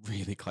she's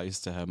really close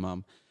to her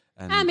mum.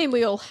 And I mean,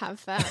 we all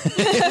have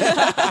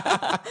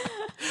that.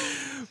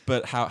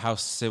 but how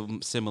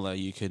similar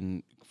you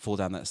can fall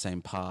down that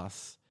same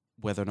path,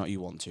 whether or not you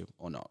want to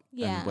or not,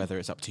 and whether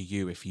it's up to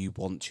you if you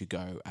want to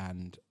go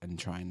and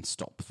try and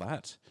stop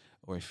that,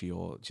 or if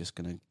you're just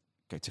going to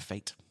go to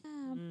fate.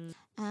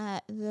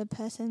 The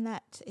person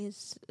that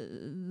is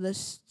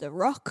the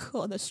rock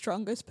or the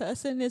strongest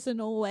person isn't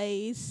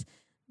always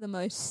the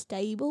most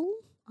stable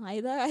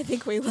either. I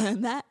think we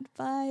learned that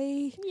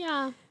by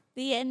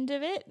the end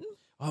of it.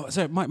 Oh,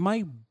 so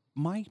my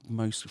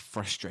most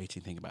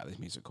frustrating thing about this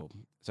musical.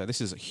 So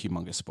this is a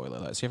humongous spoiler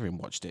alert. So if you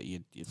haven't watched it,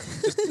 you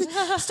just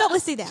Stop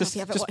listening now just, if you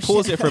haven't just watched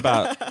pause it. it for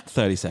about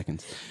 30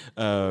 seconds.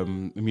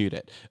 Mute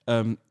it.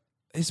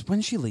 Is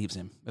when she leaves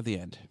him at the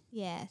end.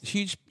 Yes.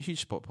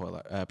 Huge plot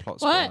spoiler.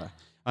 What?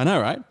 I know,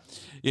 right?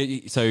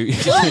 So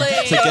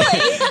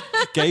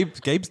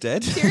Gabe's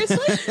dead. Seriously?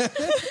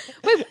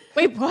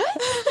 Wait, what?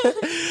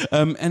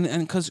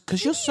 And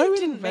because you're so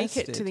didn't make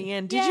it to the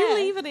end. Did you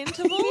leave an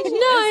interval? No.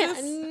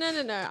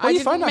 Well, I you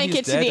didn't find out make he's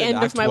it to dead the in end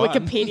of Act my 1.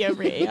 Wikipedia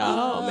read.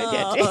 Oh, maybe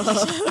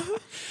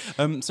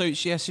I did. So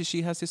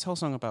she has this whole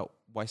song about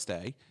why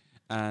stay,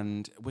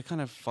 and we're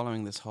kind of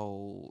following this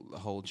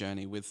whole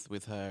journey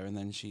with her, and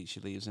then she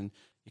leaves, and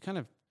you're kind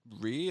of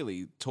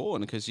really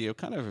torn because you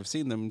kind of have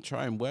seen them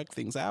try and work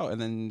things out, and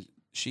then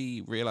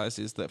she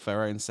realizes that for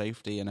her own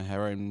safety and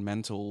her own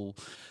mental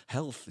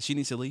health, she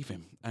needs to leave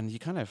him. And you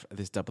kind of,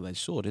 this double-edged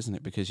sword, isn't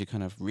it? Because you're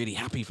kind of really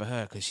happy for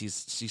her because she's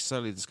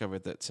slowly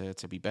discovered that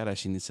to be better,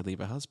 she needs to leave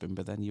her husband.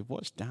 But then you've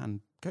watched Dan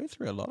go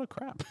through a lot of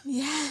crap.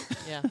 Yeah.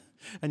 Yeah.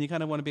 And you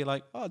kind of want to be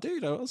like, oh,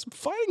 dude, I was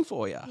fighting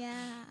for you. Yeah.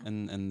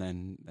 And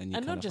then you And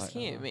kind not of just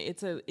like, him.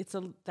 oh. It's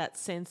a that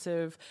sense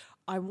of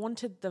I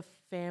wanted the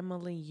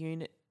family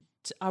unit.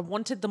 I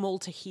wanted them all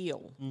to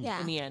heal Yeah.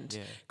 in the end,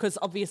 Yeah. because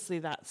obviously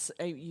that's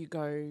you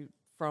go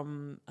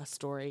from a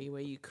story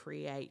where you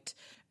create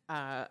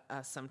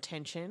some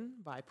tension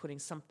by putting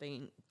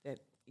something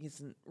that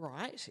isn't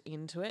right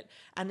into it,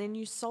 and then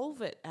you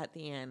solve it at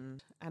the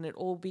end, and it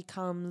all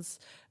becomes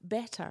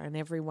better, and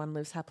everyone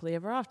lives happily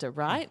ever after,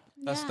 right?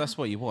 That's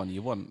what you want.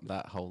 You want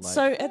that whole like.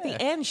 So at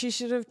the end, she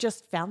should have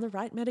just found the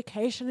right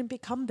medication and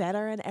become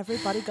better, and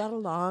everybody got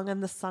along,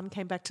 and the son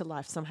came back to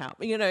life somehow.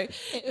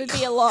 It would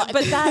be a lot.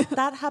 But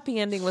that happy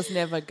ending was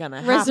never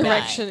gonna happen.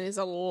 Resurrection is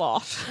a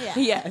lot.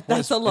 Yeah, Well,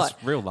 that's a lot.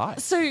 It's real life.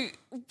 So,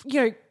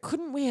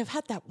 couldn't we have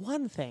had that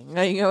one thing,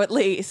 at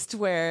least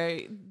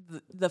where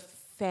the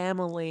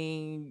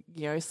family,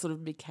 sort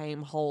of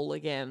became whole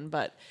again?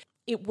 But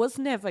it was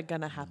never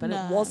going to happen.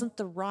 No. It wasn't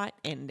the right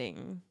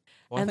ending.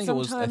 Well, And I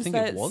think sometimes it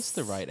was that's-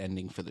 the right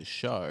ending for the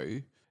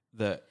show.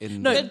 That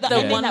in No, The the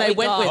ending one that they we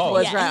went got. with Oh,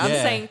 was yeah. right. I'm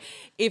Yeah. saying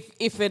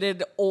if it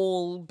had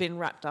all been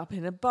wrapped up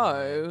in a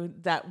bow,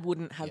 that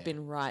wouldn't have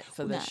been right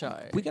for the No.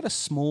 show. we get a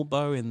small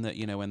bow in that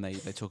when they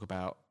talk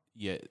about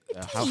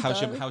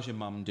how's your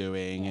mum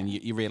doing, and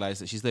you realize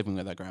that she's living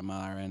with her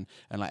grandma, and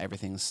like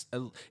everything's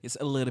it's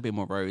a little bit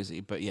more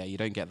rosy, but you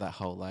don't get that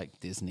whole like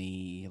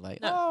Disney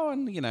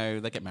and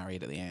they get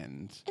married at the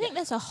end. I think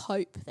there's a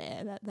hope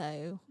there that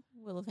they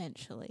will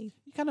eventually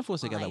You kind of fall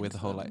together find with the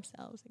whole like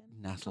themselves again.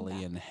 Natalie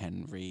Come and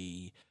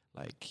Henry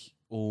like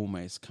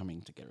almost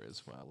coming together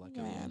as well. Like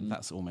at the Yeah. end,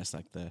 that's almost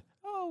like they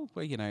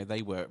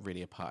were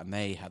really apart and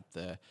they had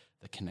the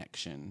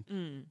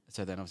connection.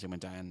 So then obviously when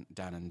Dan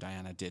and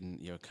Diana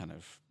didn't, you're kind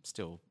of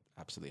still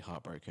absolutely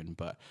heartbroken,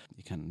 but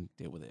you can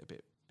deal with it a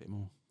bit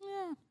more.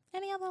 Yeah.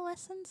 Any other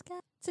lessons,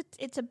 guys?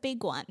 It's a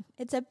big one.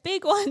 It's a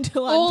big one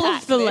to All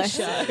unpack of the this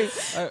lessons.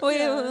 show. We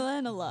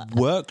learn a lot.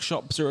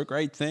 Workshops are a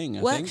great thing.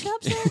 I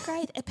Workshops think. are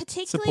great,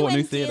 particularly Support new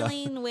when theatre.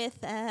 dealing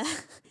with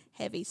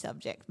heavy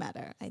subject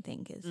matter. I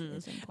think is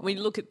important. We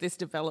look at this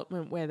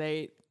development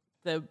where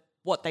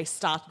what they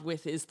started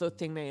with is the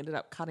thing they ended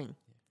up cutting.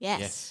 Yes.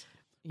 Yes.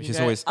 Which You is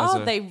go, always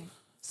they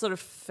sort of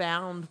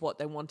found what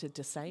they wanted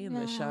to say in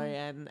the show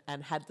and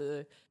had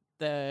the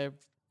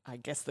I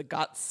guess the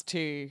guts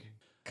to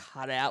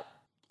cut out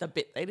the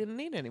bit they didn't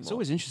need anymore. It's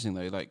always interesting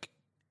though, like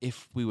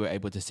if we were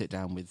able to sit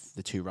down with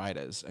the two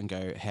writers and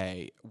go,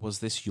 hey, was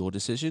this your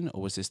decision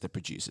or was this the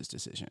producer's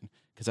decision?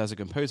 Because as a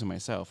composer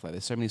myself, like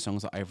there's so many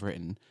songs that I've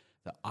written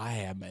that I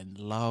am in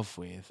love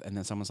with, and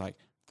then someone's like,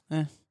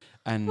 eh.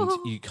 And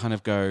you kind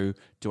of go,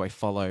 do I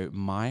follow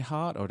my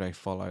heart or do I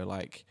follow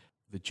like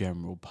the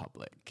general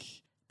public?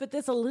 But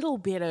there's a little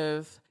bit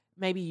of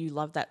maybe you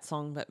love that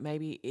song, but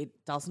maybe it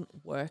doesn't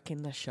work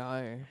in the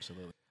show.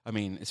 Absolutely. I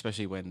mean,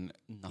 especially when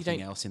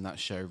nothing else in that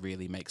show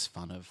really makes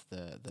fun of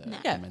the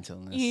mental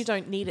illness. You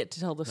don't need it to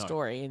tell the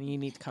story, and you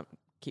need to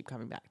keep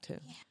coming back to.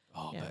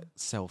 Oh, but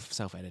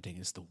self editing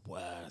is the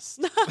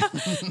worst.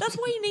 That's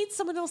why you need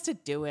someone else to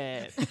do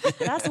it.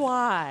 That's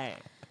why.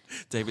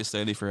 David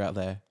Stoney threw out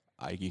there,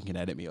 you can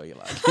edit me all you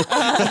like.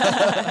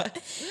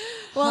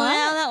 Well,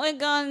 now that we've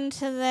gone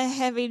to the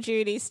heavy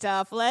duty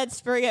stuff, let's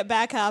bring it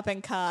back up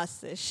and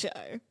cast this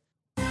show.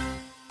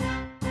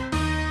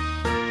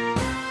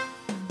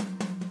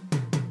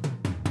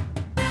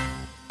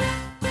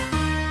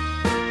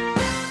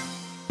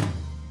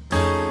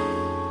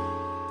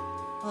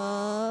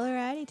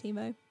 Alrighty,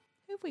 Timo.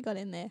 Who have we got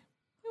in there?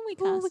 Who are we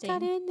Oh, we casting?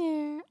 got in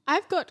there.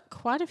 I've got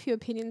quite a few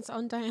opinions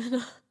on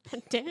Diana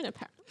and Dan,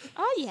 apparently.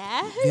 Oh,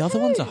 yeah. The other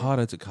ones are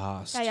harder to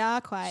cast. They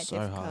are quite So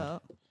difficult.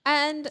 hard.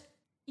 And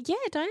yeah,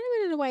 Diana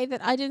went in a way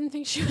that I didn't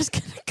think she was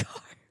going to go.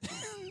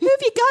 Who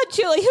have you got,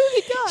 Julie? Who have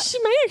you got? She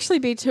may actually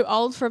be too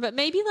old for it, but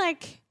maybe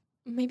like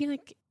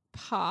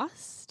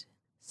past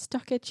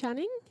Stocker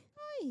Channing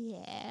Oh,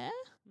 yeah.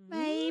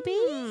 Maybe.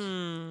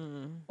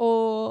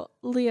 or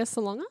Leah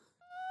Salonga.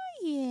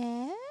 Oh,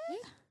 yeah.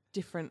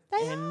 Different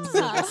They ends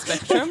are. of the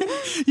spectrum.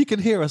 You can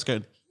hear us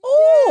going,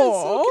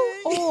 Or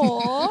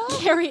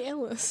Carrie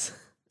Ellis.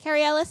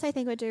 Carrie Ellis, I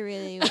think, would do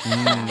really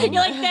well. You're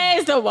like,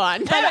 there's the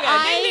one. But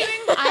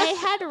I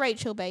had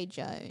Rachel Bay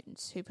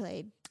Jones, who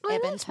played I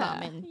Evan's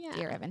loved her, mum in yeah.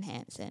 Dear Evan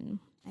Hansen,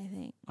 I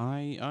think.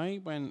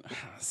 I went,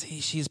 see,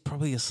 she's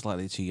probably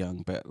slightly too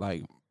young, but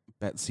like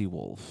Betsy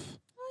Wolfe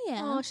Oh,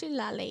 yeah. Oh, she's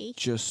lolly.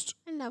 just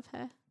I love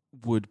her.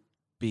 would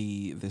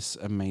be this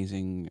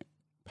amazing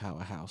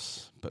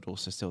powerhouse, but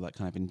also still that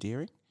kind of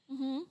endearing.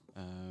 Mm-hmm.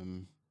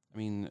 I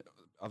mean,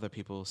 other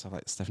people, so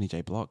like Stephanie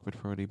J. Block would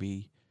probably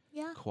be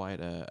Yeah. quite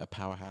a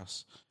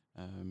powerhouse.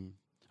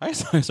 I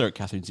saw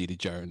Catherine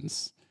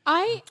Zeta-Jones.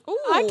 I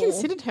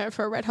considered her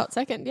for a red hot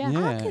second. Yeah.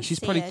 I could she's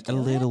see probably her a do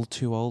it. little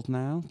too old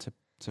now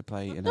to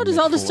play in Not her as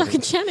old as mid-40s.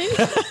 Stocker Channing.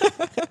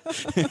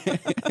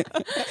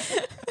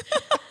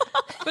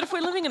 But if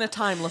we're living in a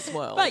timeless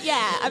world, But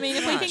yeah, I mean,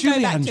 if we can Julie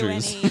go back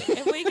Andrews. to any,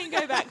 if we can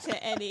go back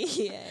to any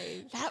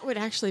age. That would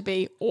actually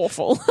be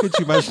awful. Could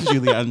you imagine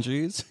Julie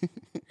Andrews?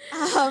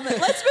 Let's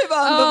move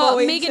on Oh, before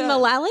we Megan talk-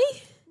 Mullally?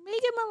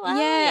 Megan Mullally.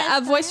 Yeah, a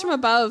yes, voice I from know.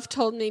 above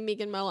told me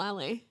Megan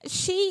Mullally. I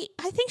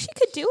think she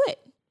could do it.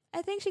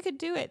 I think she could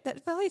do it.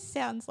 That voice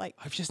sounds like.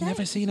 I've just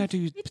never seen her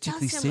do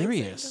particularly does sound like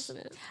Megan, serious. doesn't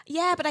it?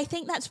 Yeah, but I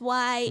think that's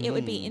why it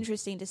would be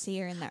interesting to see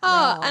her in that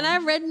Oh, role. and I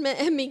read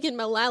Megan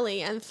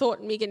Mullally and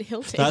thought Megan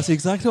Hilty. That's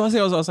exactly what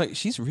I was. I was like,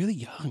 she's really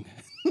young.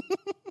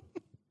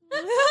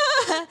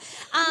 I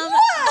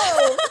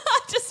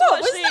just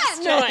watched was the that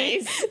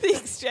exchange, the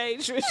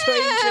exchange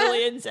between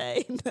Julie and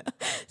Zane.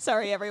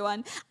 Sorry,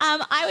 everyone.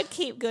 I would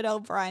keep good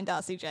old Brian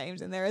Darcy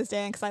James in there as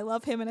Dan because I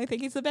love him and I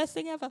think he's the best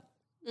thing ever.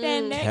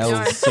 Dan next.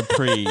 Hell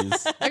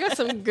surprise. I got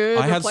some good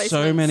I had so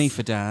replacements. many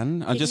for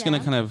Dan. I'm just going Yeah.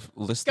 to kind of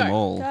list Go. them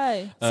all.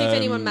 Go. See if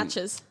anyone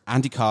matches.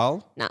 Andy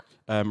Carl. No,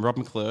 Rob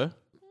McClure.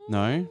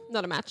 No.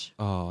 not a match.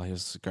 Oh, he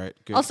was great.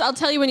 Good. I'll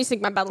tell you when you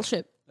sink my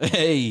battleship.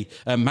 Hey,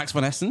 Max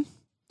von Essen.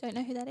 Don't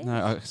know who that is.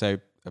 No,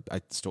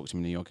 I stalked him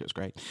in New York. It was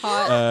great.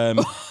 Hot.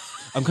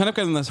 I'm kind of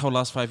going this whole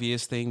last 5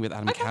 years thing with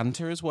Adam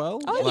Cantor as well.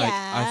 Oh, I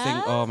yeah.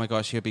 think, oh my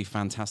gosh, he'll be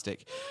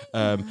fantastic.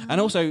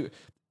 And also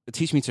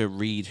teach me to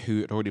read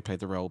who had already played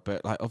the role,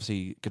 but like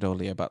obviously good old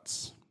Leah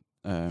Butts.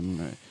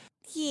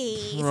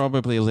 Yes.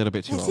 Probably a little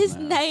bit too That's old his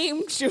now.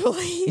 name,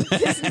 Julie.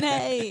 His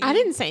name. I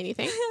didn't say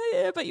anything.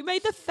 Yeah, but you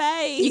made the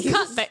face. You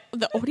can't.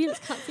 The audience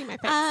can't see my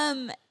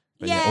face.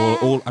 But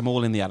yeah. I'm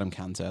all in the Adam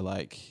Cantor.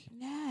 Like,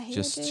 Yeah, he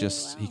just would do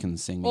he well. can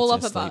sing me all to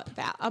up sleep. all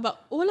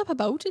up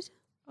about it.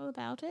 all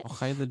about it. Oh,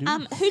 hey, the dude.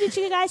 Who did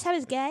you guys have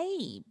as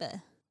Gabe?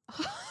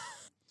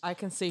 I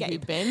can see who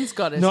Ben's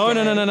got as no.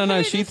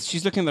 Gabe.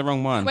 She's looking at the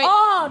wrong one. Wait,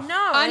 Oh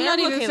no! I'm not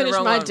even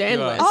finished my Dan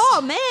You are. list.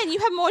 Oh man, you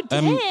have more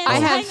Dan. I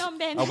have- Hang on,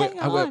 Ben. Oh, wait, hang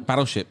on.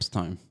 Battleships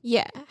time.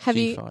 Yeah. Have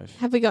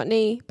G5. we got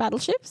any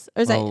battleships?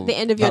 Or is that Oh, the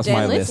end of your that's Dan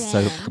my list? list. So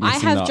Yeah. I'm I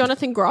missing have that.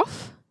 Jonathan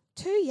Groff.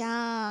 Too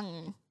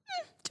young.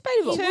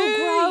 Debatable. Too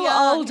grow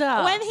young.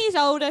 older. When he's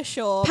older,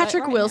 sure. but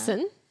Patrick right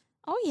Wilson.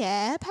 Oh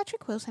yeah,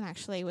 Patrick Wilson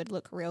actually would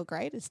look real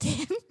great as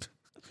Tim.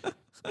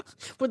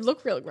 Would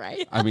look real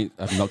great. I mean,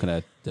 I'm not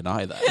going to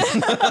deny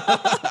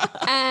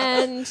that.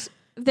 And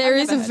there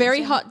I've is never a heard of very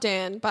him. hot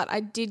Dan, but I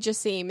did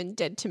just see him in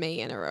Dead to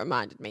Me, and it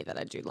reminded me that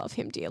I do love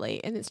him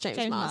dearly, and it's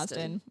James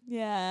Marsden.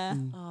 Yeah.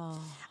 Oh.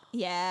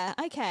 Yeah.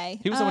 Okay.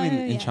 He was the one in Oh,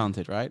 yeah.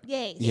 Enchanted, right?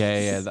 Yes.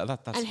 Yeah.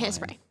 That's And fine.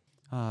 Hairspray.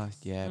 Ah,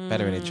 yeah,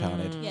 better in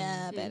Enchanted.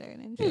 Yeah, better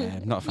than Yeah,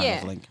 not a fan Yeah.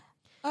 of Link.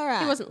 All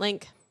right. He wasn't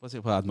Link. Was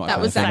it? Well, I'm not a That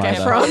fan was of him Zac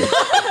either.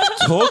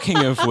 Efron. Talking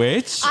of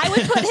which, I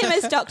would put him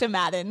as Dr.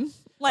 Madden.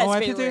 Let's I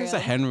be could do him as a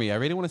real. Henry. I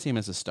really want to see him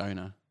as a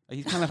stoner.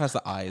 He kind of has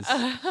the eyes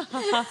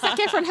Zac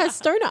Efron has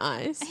stoner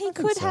eyes. He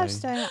could have so.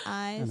 stoner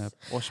eyes. and a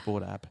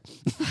washboard ab.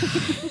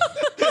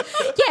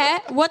 Yeah,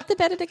 what the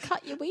better to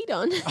cut your weed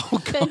on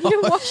than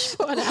your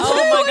washboard? Oh my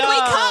Who would we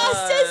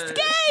cast as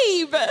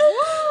Gabe?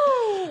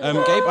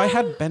 Gabe, I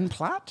had Ben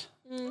Platt.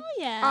 Oh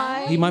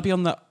yeah. He might be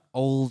on the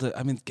older.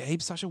 I mean,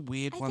 Gabe's such a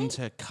weird I one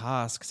to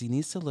cast because he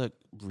needs to look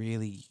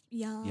really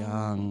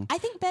young. I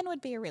think Ben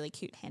would be a really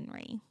cute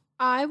Henry.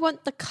 I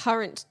want the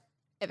current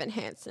Evan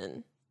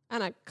Hansen,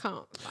 and I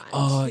can't find.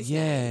 Oh his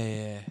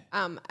yeah.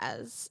 name.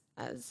 As.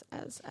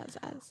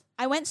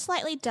 I went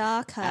slightly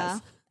darker.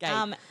 As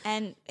Gabe.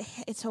 And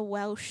it's a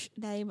Welsh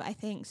name, I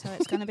think, so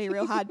it's going to be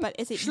real hard. But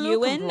is it Schlucken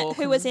Ewan, Blocken.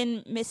 who was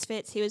in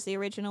Misfits? He was the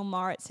original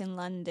Moritz in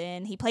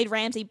London. He played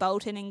Ramsay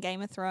Bolton in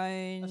Game of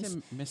Thrones. Was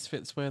it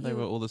Misfits where they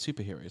were all the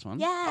superheroes one?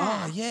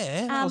 Yeah. Oh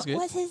yeah, that was good.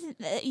 What's his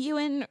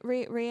Ewan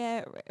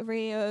Rion?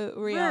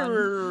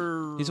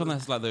 He's one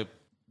that's like the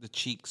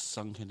cheeks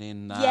sunken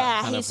in.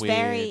 Yeah, kind he's of weird.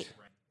 very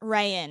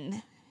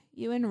Rayan.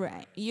 Ewan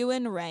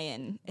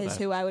Rayan is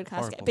who I would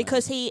cast horrible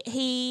because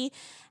he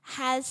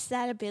has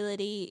that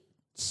ability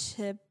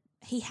to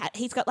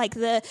he's got like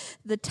the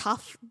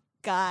tough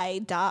guy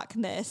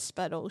darkness,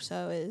 but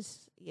also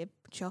is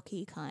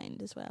jockey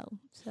kind as well.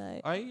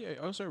 So I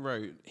also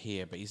wrote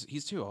here, but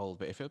he's too old.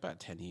 But if it was about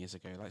 10 years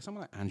ago, like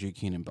someone like Andrew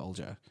Keenan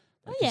Bolger,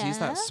 like, 'cause he's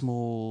yeah. that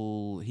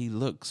small. He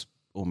looks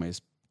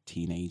almost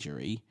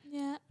teenagery.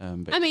 yeah,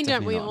 But I mean,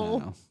 don't definitely we not all?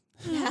 now.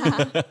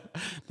 yeah.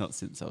 Not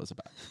since I was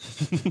about.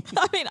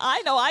 I mean,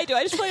 I know I do.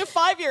 I just play a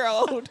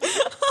 5-year-old.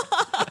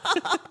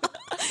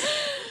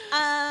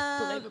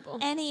 Believable.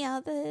 Any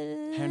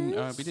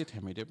others? We did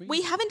Henry, did we?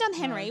 We haven't done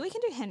Henry. We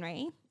can do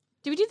Henry.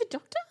 Did we do the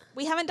Doctor?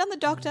 We haven't done the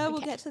Doctor.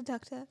 We'll get to the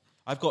Doctor.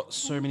 I've got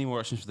so many more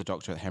options for the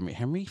Doctor. Henry.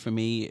 Henry for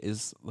me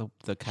is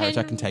the character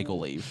I can take or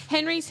leave.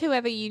 Henry's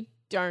whoever you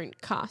don't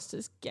cast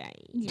as gay.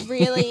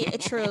 Really,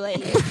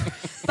 truly.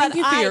 But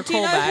you for your do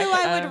you know callback. who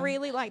I would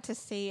really like to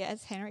see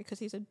as Henry because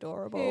he's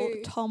adorable?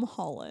 Tom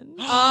Holland.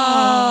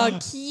 Oh,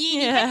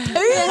 cute.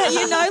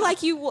 You know,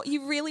 like you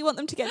really want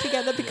them to get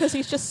together because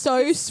he's just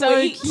so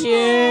sweet. cute.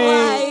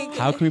 Like,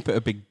 How can we put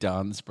a big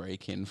dance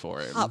break in for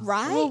him?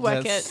 right? We'll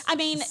work That's- it. I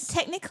mean,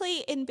 technically,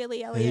 in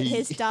Billy Elliot,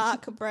 his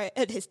dance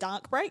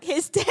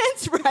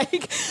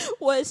break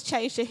was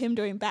changed to him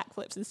doing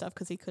backflips and stuff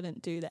because he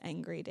couldn't do the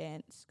angry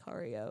dance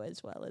choreo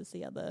as well as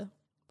the other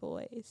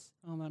boys.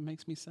 Oh, that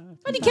makes me sad.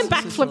 But he can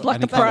That's backflip so-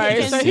 like and a he pro, can't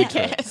keep so a who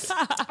secret. cares?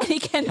 He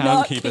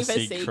cannot keep keep a a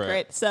secret.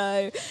 secret.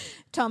 So,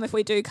 Tom, if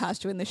we do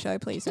cast you in the show,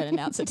 please don't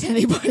announce it to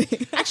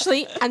anybody.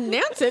 Actually,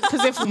 announce it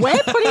because if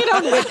we're putting it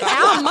on with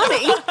our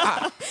money,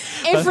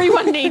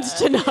 everyone needs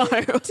to know.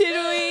 Did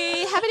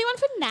we have anyone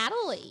for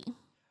Natalie?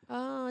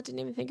 Oh, I didn't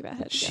even think about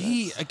her.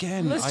 She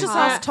again. Let's I, just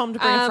ask Tom to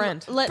bring a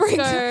friend. Let's Brings,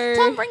 go.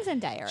 Tom brings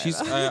Zendaya. she's.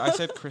 over. I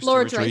said Krista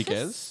Laura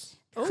Rodriguez.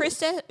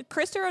 Krista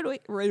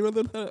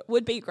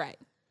would be great.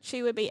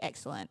 She would be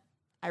excellent.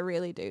 I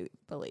really do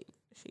believe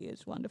she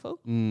is wonderful.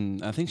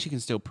 I think she can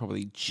still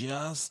probably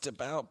just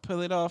about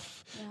pull it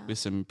off with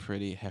some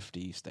pretty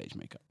hefty stage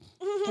makeup.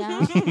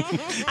 Yeah.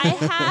 I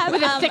have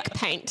with a thick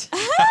paint.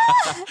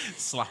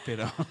 Slap it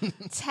on.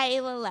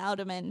 Taylor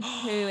Louderman,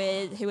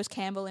 who was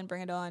Campbell in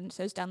Bring It On,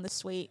 so has done The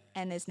Sweet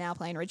and is now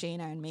playing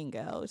Regina in Mean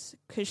Girls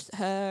because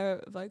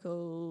her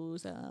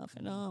vocals are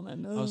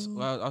phenomenal.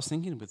 I was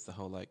thinking with the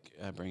whole like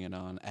Bring It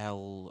On,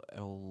 Elle,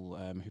 who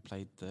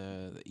played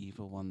the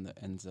evil one that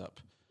ends up.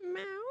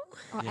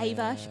 Or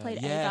Ava, she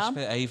played Yeah, Ava. she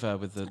played Ava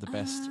with the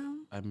best.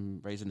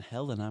 I'm raising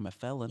hell and I'm a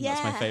felon.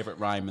 That's my Yeah. favourite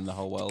rhyme in the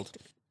whole world.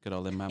 Good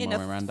old Lin-Manuel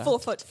in a Miranda.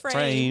 4-foot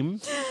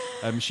frame.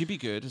 She'd be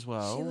good as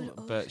well,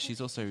 but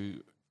she's also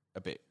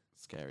a bit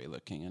scary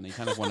looking, and you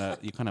kind of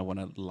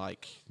wanna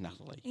like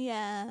Natalie.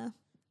 Yeah.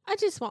 I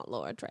just want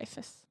Laura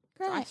Dreyfus.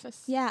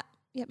 Dreyfus. Yeah.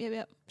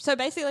 Yep. So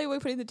basically, we're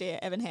putting the Dear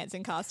Evan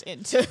Hansen cast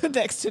into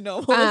next to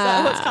normal. Is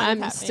that what's kind of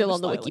I'm happening still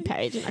on the slowly? wiki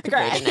page and I could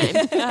read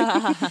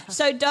a name.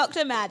 So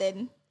Dr.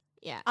 Madden,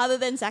 Yeah. other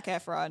than Zac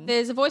Efron.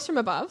 There's a voice from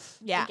above.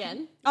 Yeah.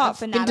 Again. Oh, I've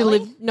for been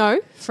Natalie? No,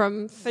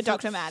 for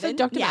Dr. Madden? For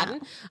Dr. Yeah.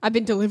 Madden. I've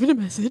been delivered a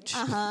message.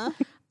 Uh-huh.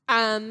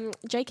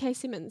 J.K.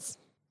 Simmons.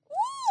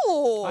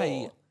 Ooh.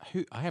 I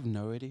have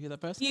no idea who that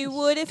person You is.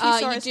 would if you saw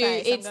You his do.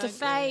 face. I'm It's the going to-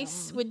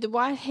 face with the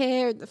white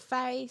hair and the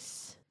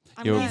face.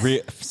 You're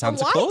The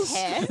Santa white Claus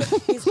hair.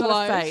 He's got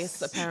Close. a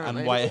face, apparently.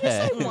 and white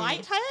hair.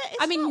 White hair? It's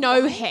I mean, not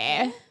no white.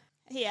 hair.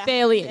 Yeah.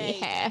 Barely There any you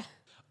go. hair.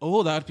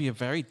 Oh, that would be a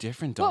very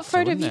different doctor. What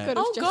photo have wouldn't you got it?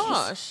 of Oh, J.K.?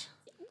 gosh.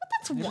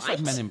 That's It looks white.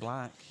 like Men in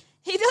Black.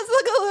 He does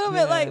look a little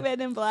bit like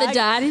Men in Black. The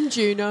dad in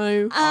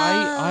Juno.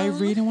 I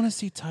really want to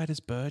see Titus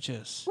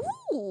Burgess.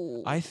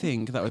 Ooh. I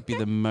think that would be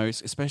the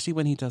most, especially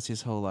when he does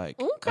his whole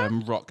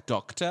rock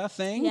doctor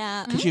thing.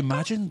 Yeah. Could you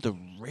imagine the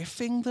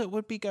riffing that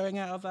would be going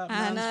out of that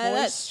man's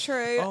voice? That's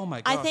true. Oh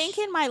my gosh. I think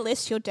in my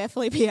list you'll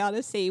definitely be able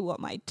to see what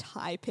my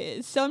type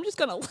is. So I'm just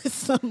going to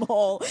list them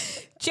all.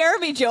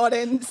 Jeremy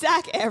Jordan,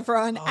 Zac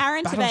Efron,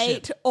 Aaron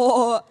Battleship. Tveit,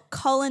 or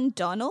Colin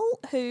Donnell,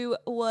 who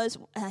was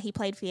he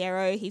played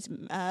Fiyero.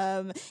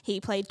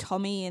 He played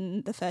Tommy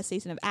in the first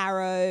season of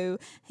Arrow.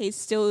 He's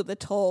still the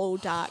tall,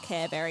 dark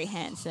hair, very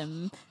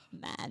handsome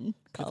man.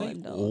 Could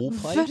Colin they Donnell. all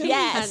play him?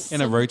 Yes.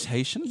 In a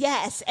rotation?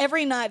 Yes,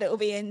 every night it will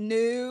be a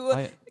new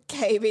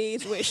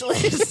KB's wish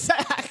list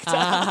actor.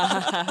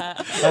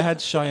 I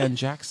had Cheyenne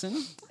Jackson.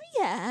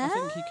 Yeah. I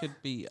think he could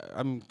be.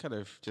 I'm kind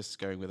of just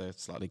going with a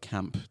slightly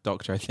camp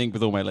doctor, I think,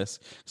 with all my lists.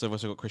 Because I've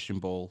also got Christian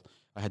Ball.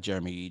 I had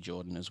Jeremy E.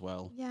 Jordan as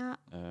well. Yeah.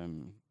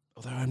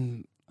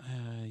 Although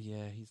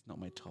he's not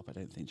my top. I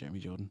don't think Jeremy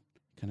Jordan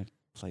kind of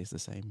plays the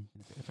same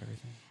in a bit of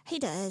everything. He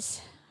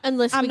does.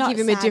 Unless I'm we not give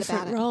him a sad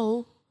different about it.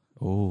 role.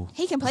 Oh,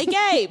 He can play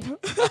Gabe. he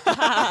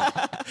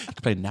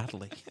could play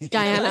Natalie.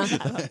 Diana.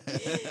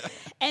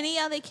 Any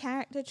other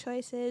character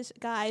choices,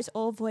 guys,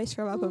 or voice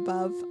from up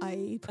above,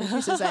 i.e.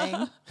 producer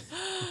Zane?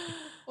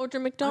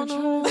 Audra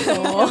McDonald.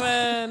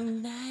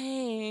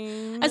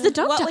 Name. As the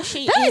doctor. What was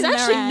she That is in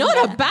actually not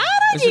Miranda? a bad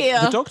As a-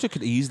 idea. the doctor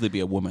could easily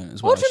be a woman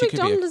as well. Audra She could be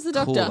a McDonald is the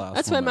doctor. cool-ass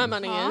That's where my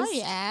woman. money is. Oh,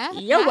 yeah.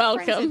 You're That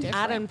brings welcome. a different-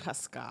 Adam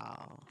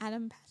Pascal.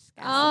 Adam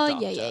Pascal. Oh,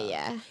 Doctor.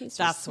 yeah. He's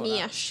That's from what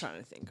I was Smeash. trying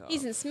to think of.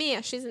 He's in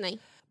Smeash, isn't he?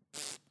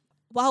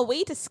 While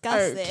we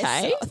discuss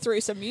Okay. this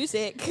through some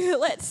music,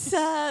 let's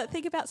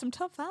think about some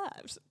top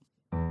fives.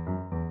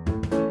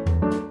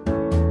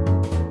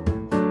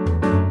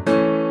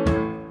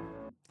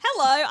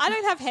 Hello, I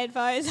don't have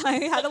headphones. I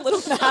had a little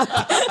nap.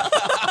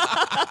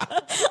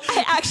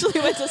 I actually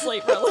went to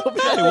sleep for a little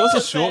bit. It was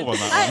a short one,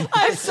 that one.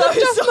 I'm so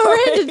Just sorry.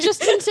 Miranda,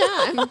 just in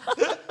time.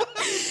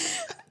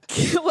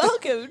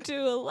 Welcome to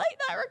a late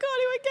night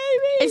recording with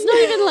Gaming. It's not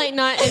even late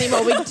night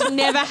anymore. We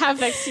never have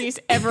that excuse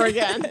ever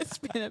again. It's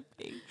been a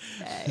big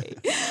day.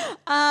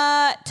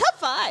 Top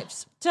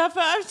fives. Top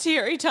 5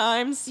 Teary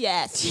Times.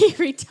 Yes.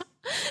 Teary time.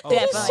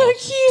 They're so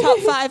cute. Top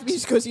 5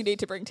 musicals you need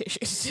to bring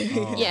tissues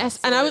to. Yes,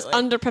 and I was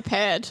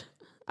underprepared.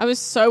 I was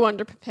so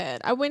underprepared.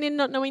 I went in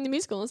not knowing the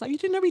musical. I was like, You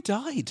didn't know he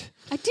died.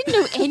 I didn't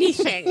know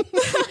anything.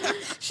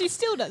 She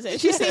still does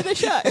it. She's seen the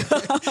show.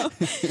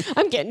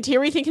 I'm getting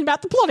teary thinking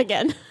about the plot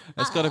again.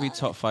 It's got to be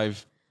top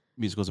 5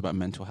 musicals about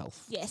mental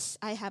health. Yes,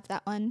 I have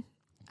that one.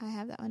 I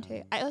have that one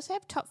too. I also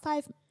have top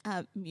 5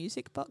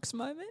 music box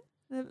moment.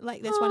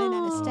 Like there's one in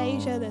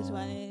Anastasia. There's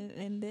one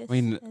in this. I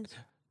mean,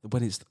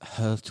 when it's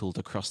hurtled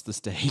across the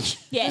stage,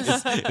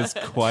 Yes. it's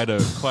quite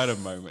a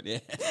moment. Yeah.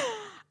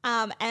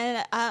 And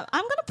I'm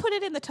gonna put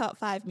it in the top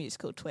 5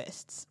 musical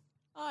twists.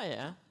 Oh,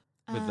 yeah.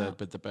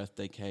 With the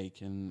birthday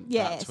cake and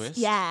Yes, that twist.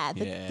 yeah,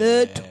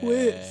 the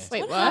twist. Wait,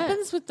 What what?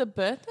 happens with the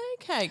birthday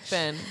cake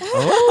then?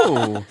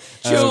 Oh,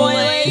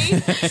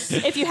 Spoiling.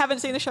 If you haven't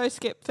seen the show,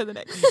 skip to the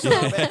next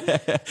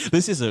moment.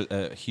 this is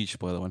a huge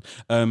spoiler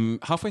one.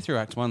 Halfway through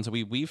Act 1, so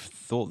we've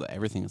thought that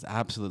everything is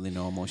absolutely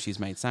normal. She's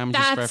made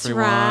sandwiches for That's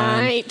everyone.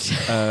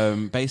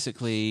 right.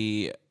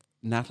 Basically,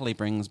 Natalie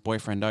brings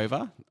boyfriend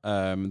over.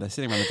 They're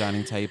sitting around the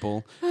dining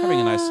table,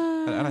 having a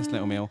nice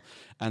little meal.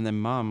 And then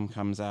Mum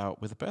comes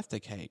out with a birthday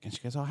cake, and she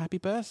goes, "Oh, happy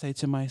birthday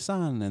to my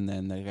son!" And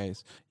then they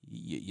goes,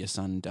 "Your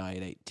son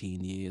died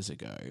 18 years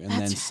ago." And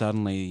then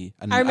suddenly,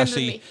 and I remember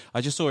actually, me.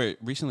 I just saw it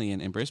recently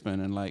in Brisbane,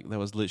 and like there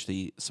was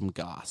literally some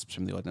gasps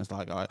from the audience,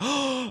 like,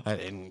 "Oh, I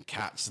didn't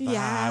catch that.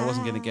 I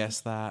wasn't going to Yeah.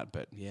 guess that."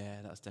 But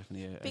yeah, that's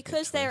definitely a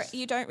Because good twist.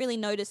 you don't really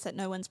notice that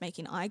no one's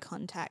making eye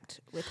contact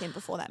with him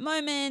before that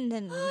moment,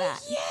 and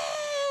that.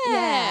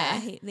 Yeah.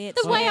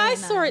 The way I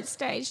saw it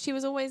staged, he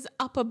was always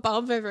up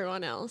above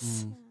everyone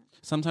else.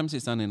 Sometimes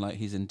it's done in like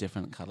he's in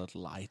different coloured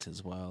light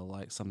as well,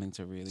 like something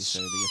to really show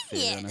the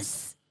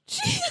etherealness.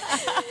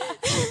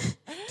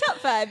 Top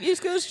 5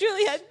 musicals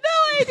Julie had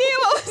no idea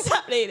what was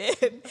happening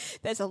in.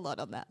 There's a lot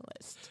on that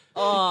list.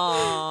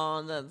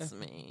 Oh, that's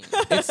me.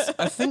 It's,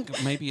 I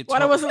think maybe it's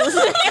What I wasn't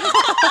listening.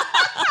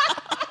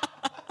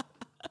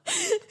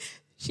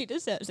 She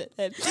deserves it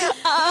then.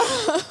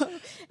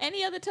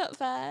 Any other top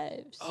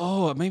 5s?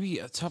 Oh, maybe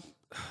a top.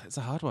 It's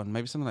a hard one.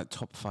 Maybe something like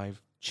top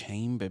 5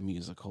 chamber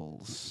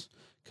musicals.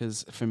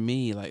 Because for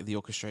me, like the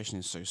orchestration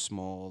is so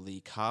small,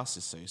 the cast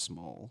is so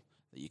small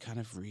that you kind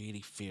of really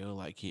feel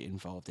like you're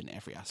involved in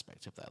every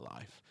aspect of their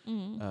life.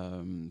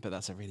 But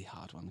that's a really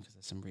hard one because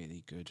there's some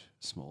really good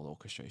small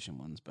orchestration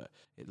ones. But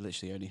it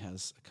literally only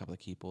has a couple of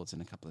keyboards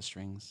and a couple of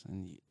strings,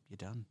 and you're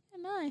done.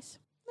 Nice.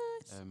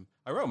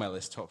 I wrote on my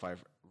list top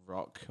 5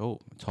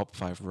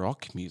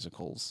 rock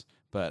musicals,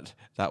 but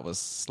that was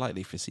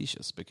slightly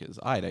facetious because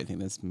I don't think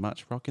there's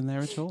much rock in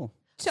there at all.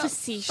 Top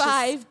Facetious.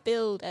 5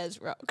 billed as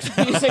rock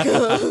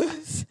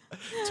musicals.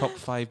 Top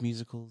 5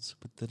 musicals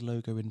with the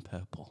logo in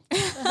purple.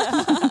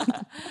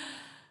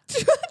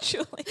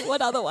 Julie.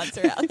 What other ones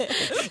are out there?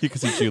 You can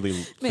see Julie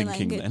Main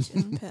thinking then. language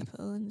and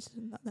purple and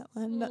not that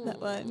one, not that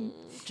one.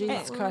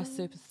 Jesus Christ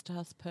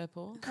Superstars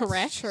purple.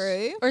 Correct.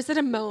 True. Or is it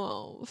a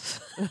mauve?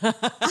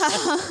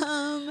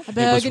 It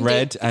was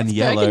red and It's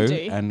yellow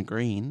burgundy. and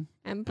green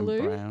And and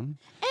blue. brown.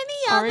 Any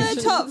other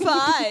Orange. top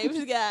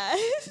fives,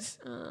 guys?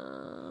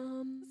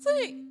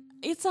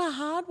 It's a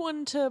hard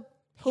one to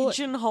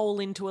pigeonhole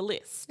into a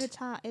list. It's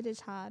hard. It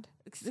is hard.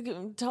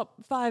 Top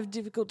 5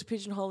 difficult to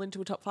pigeonhole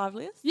into a top 5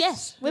 list?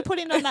 Yes, we're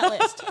putting it on that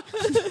list.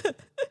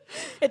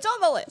 It's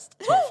on the list.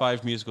 Top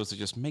 5 musicals that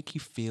just make you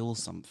feel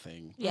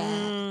something.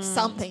 Yeah,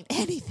 something,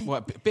 anything. Well,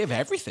 a bit of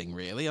everything,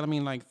 really. I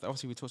mean, like,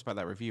 obviously we talked about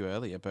that review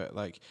earlier, but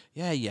like,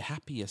 yeah, you're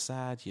happy, you're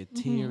sad, you're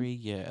teary,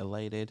 you're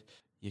elated,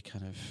 you're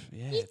kind of,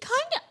 yeah. You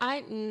kind of,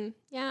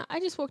 I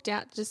just walked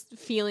out just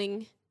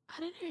feeling, I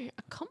don't know,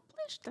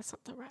 accomplished. That's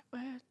not the right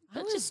word.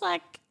 But just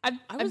like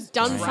I've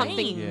done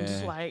something.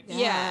 Yeah. Like,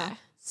 Yeah.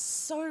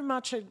 so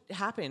much had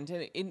happened.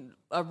 And in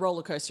a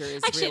roller coaster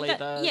is Actually, really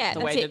the that's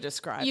way to it.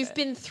 describe You've it.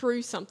 been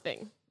through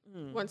something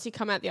once you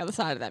come out the other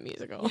side of that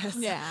musical.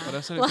 Yeah. But I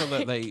also don't feel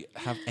that they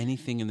have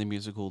anything in the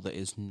musical that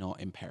is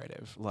not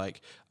imperative.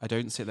 Like, I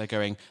don't sit there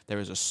going, there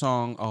is a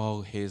song,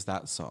 oh, here's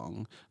that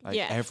song. Like,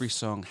 Yes. every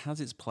song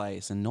has its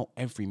place, and not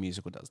every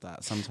musical does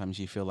that. Sometimes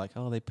you feel like,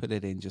 oh, they put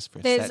it in just for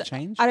a set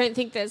change. I don't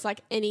think there's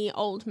like any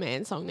old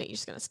man song that you're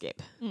just going to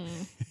skip.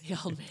 The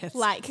old man.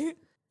 Like,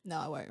 no,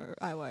 I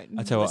won't.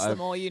 I tell you what, list them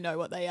all. You know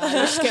what they are.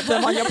 You skip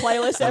them on your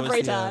playlist That was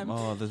every the, time.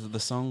 the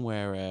song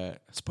where,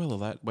 spoiler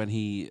alert, when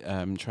he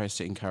tries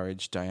to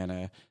encourage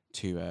Diana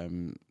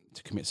to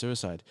commit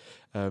suicide.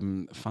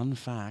 Fun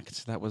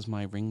fact, that was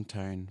my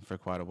ringtone for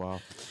quite a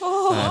while.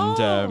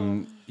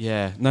 And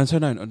not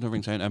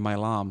ringtone, my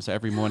alarm. So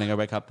every morning I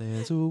wake up,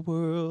 there's a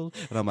world.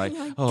 And I'm like,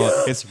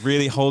 it's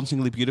really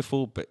hauntingly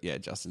beautiful. But yeah,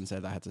 Justin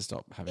said I had to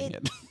stop having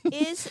it.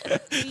 Is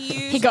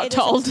He got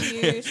told.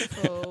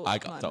 Beautiful. I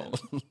got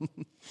told.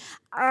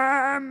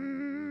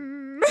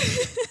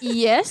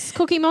 Yes,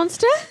 Cookie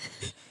Monster.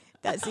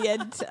 That's the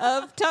end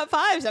of top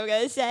 5s, I'm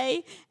going to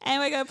say.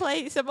 And we're going to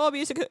play some more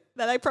music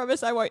that I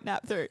promise I won't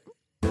nap through.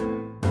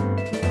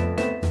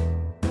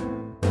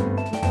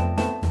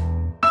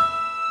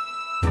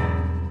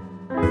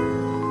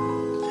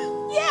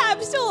 Yeah,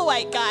 I'm still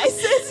awake, guys.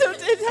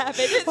 It's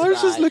happened. It's I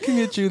was just fine. looking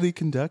at Julie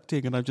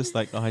conducting, and I'm just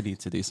like, I need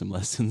to do some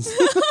lessons.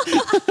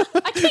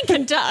 I can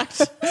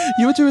conduct.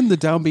 You were doing the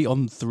downbeat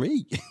on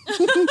 3.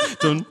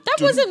 That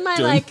wasn't my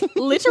like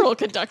literal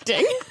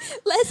conducting.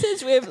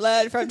 Lessons we've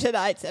learned from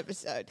tonight's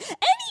episode.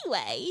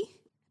 Anyway,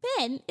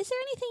 Ben, is there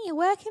anything you're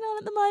working on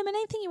at the moment?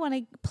 Anything you want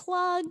to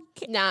plug?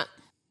 Nah.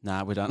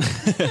 Nah, we're done.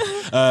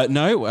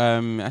 No,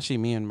 actually,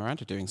 me and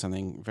Miranda are doing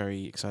something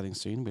very exciting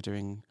soon. We're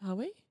doing, Are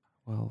we?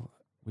 well,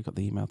 we got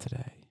the email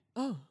today.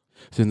 Oh.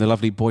 Doing the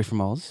lovely Boy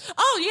from Oz.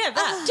 Oh, yeah,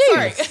 that.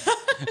 Dude.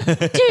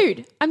 Sorry.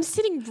 Dude, I'm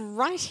sitting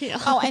right here.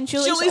 Oh, and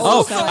Julie's Julie's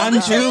also. Oh,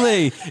 and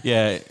Julie.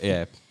 Yeah.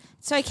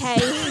 It's okay.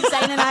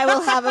 Zane and I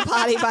will have a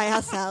party by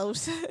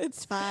ourselves.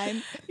 It's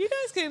fine. You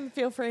guys can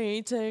feel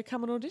free to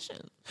come and audition.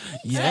 I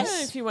don't know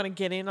Yes. if you want to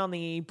get in on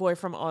the Boy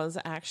from Oz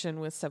action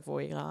with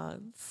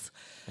Savoyards.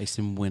 Based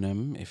in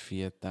Wynnum, if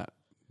that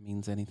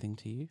means anything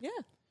to you. Yeah.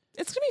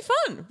 It's going to be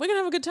fun. We're going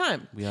to have a good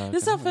time. We are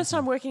This is gonna our have a first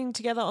time working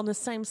together on the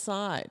same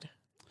side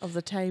of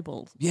the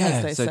table. Yeah,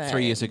 as they so say.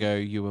 3 years ago,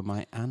 you were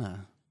my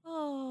Anna.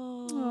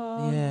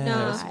 Oh. Yeah.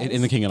 nice.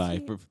 In The King and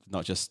I,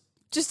 not just...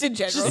 Just in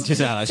general. Just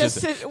Anna.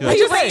 Just Just, to- like,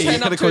 we hey, turn I'm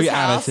going up to to call his you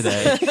Anna house.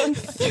 today.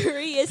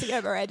 3 years ago,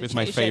 Miranda It's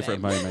my changed her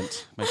favourite name.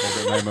 moment. My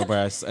favourite moment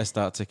where I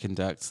start to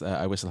conduct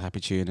I Whistle a Happy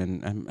Tune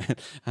and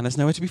there's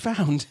nowhere to be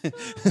found.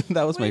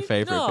 That was my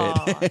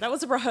favourite bit. That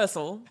was a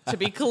rehearsal, to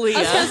be clear.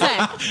 I was gonna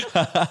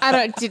say,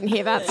 I didn't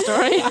hear that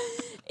story.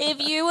 If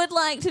you would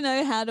like to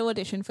know how to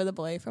audition for The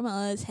Boy from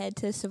Oz, head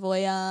to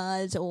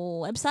Savoyard's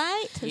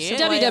website. Yeah.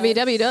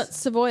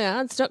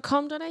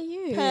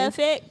 www.savoyards.com.au.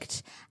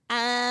 Perfect.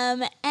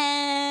 And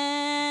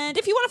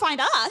if you want to find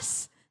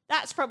us,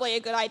 that's probably a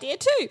good idea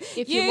too.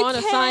 If you want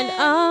to find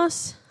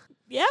us,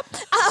 Yep.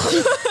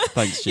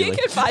 Thanks, You Julie.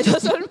 can find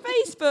us on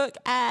Facebook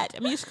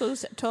at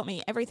Musicals Taught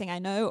Me Everything I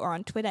Know, or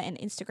on Twitter and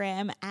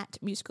Instagram at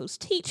Musicals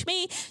Teach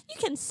Me. You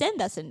can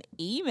send us an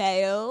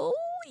email,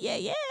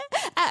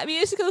 at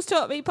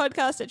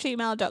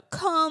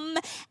musicalstaughtmepodcast@gmail.com.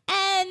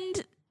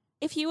 And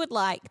if you would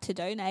like to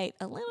donate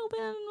a little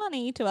bit of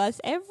money to us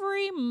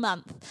every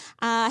month,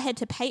 head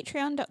to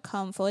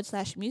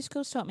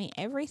patreon.com/musicals taught me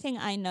everything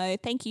I know.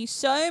 Thank you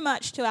so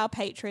much to our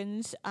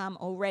patrons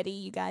already.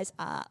 You guys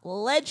are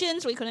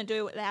legends. We couldn't do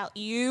it without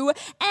you.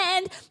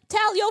 And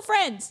tell your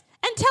friends.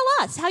 And tell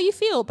us how you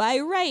feel by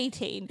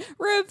rating,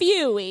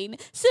 reviewing,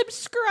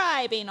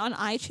 subscribing on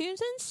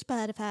iTunes and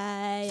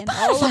Spotify and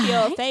all of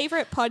your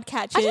favorite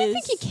podcatchers. I don't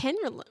think you can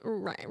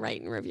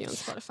rate and review on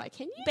Spotify,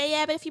 can you?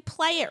 But if you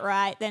play it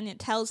right, then it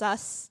tells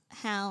us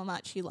how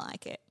much you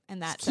like it.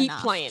 and that's keep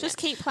enough. playing Just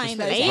it. keep playing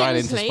Just those. play Right it.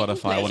 into Play-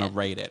 Spotify. play I want to it.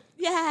 rate it.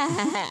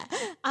 Yeah.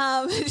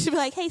 She'd be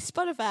like, hey,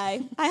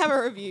 Spotify, I have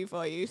a review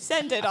for you.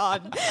 Send it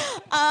on.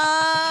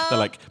 They're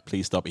like,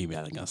 please stop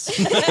emailing us.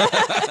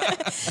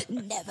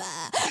 Never.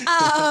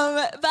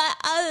 But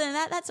other than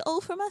that, that's all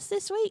from us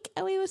this week.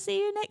 And we will see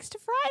you next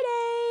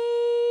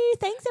Friday.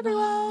 Thanks,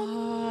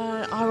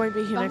 everyone. I won't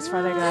be here next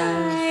Friday,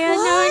 guys.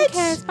 No one What?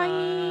 cares.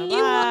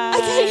 Bye.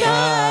 Okay,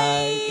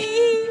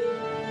 bye.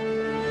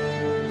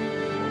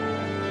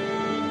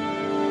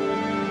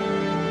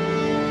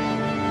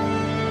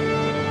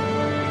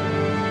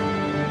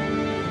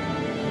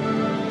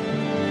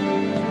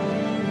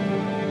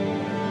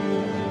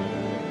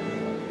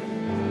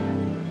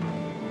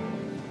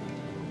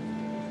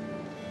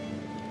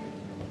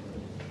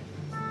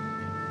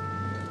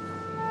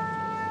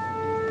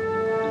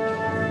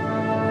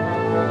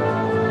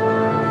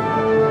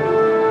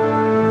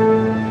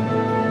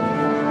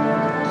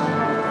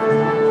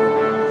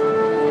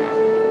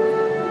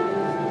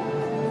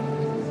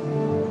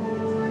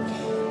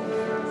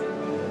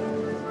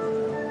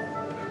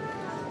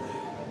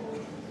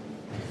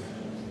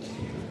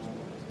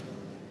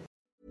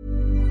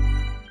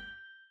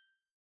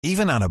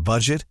 Even on a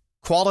budget,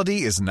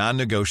 quality is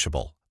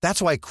non-negotiable.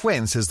 That's why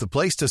Quince is the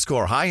place to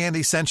score high-end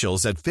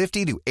essentials at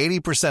 50 to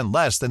 80%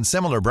 less than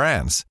similar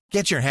brands.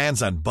 Get your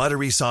hands on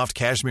buttery soft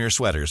cashmere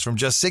sweaters from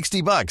just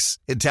 $60,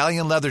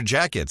 Italian leather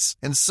jackets,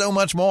 and so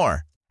much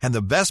more. And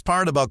the best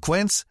part about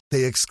Quince,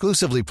 they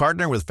exclusively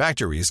partner with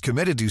factories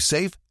committed to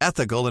safe,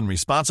 ethical, and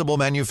responsible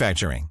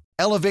manufacturing.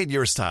 Elevate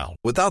your style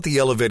without the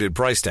elevated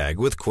price tag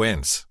with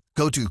Quince.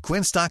 Go to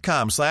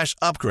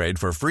quince.com/upgrade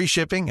for free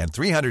shipping and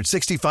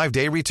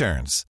 365-day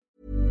returns.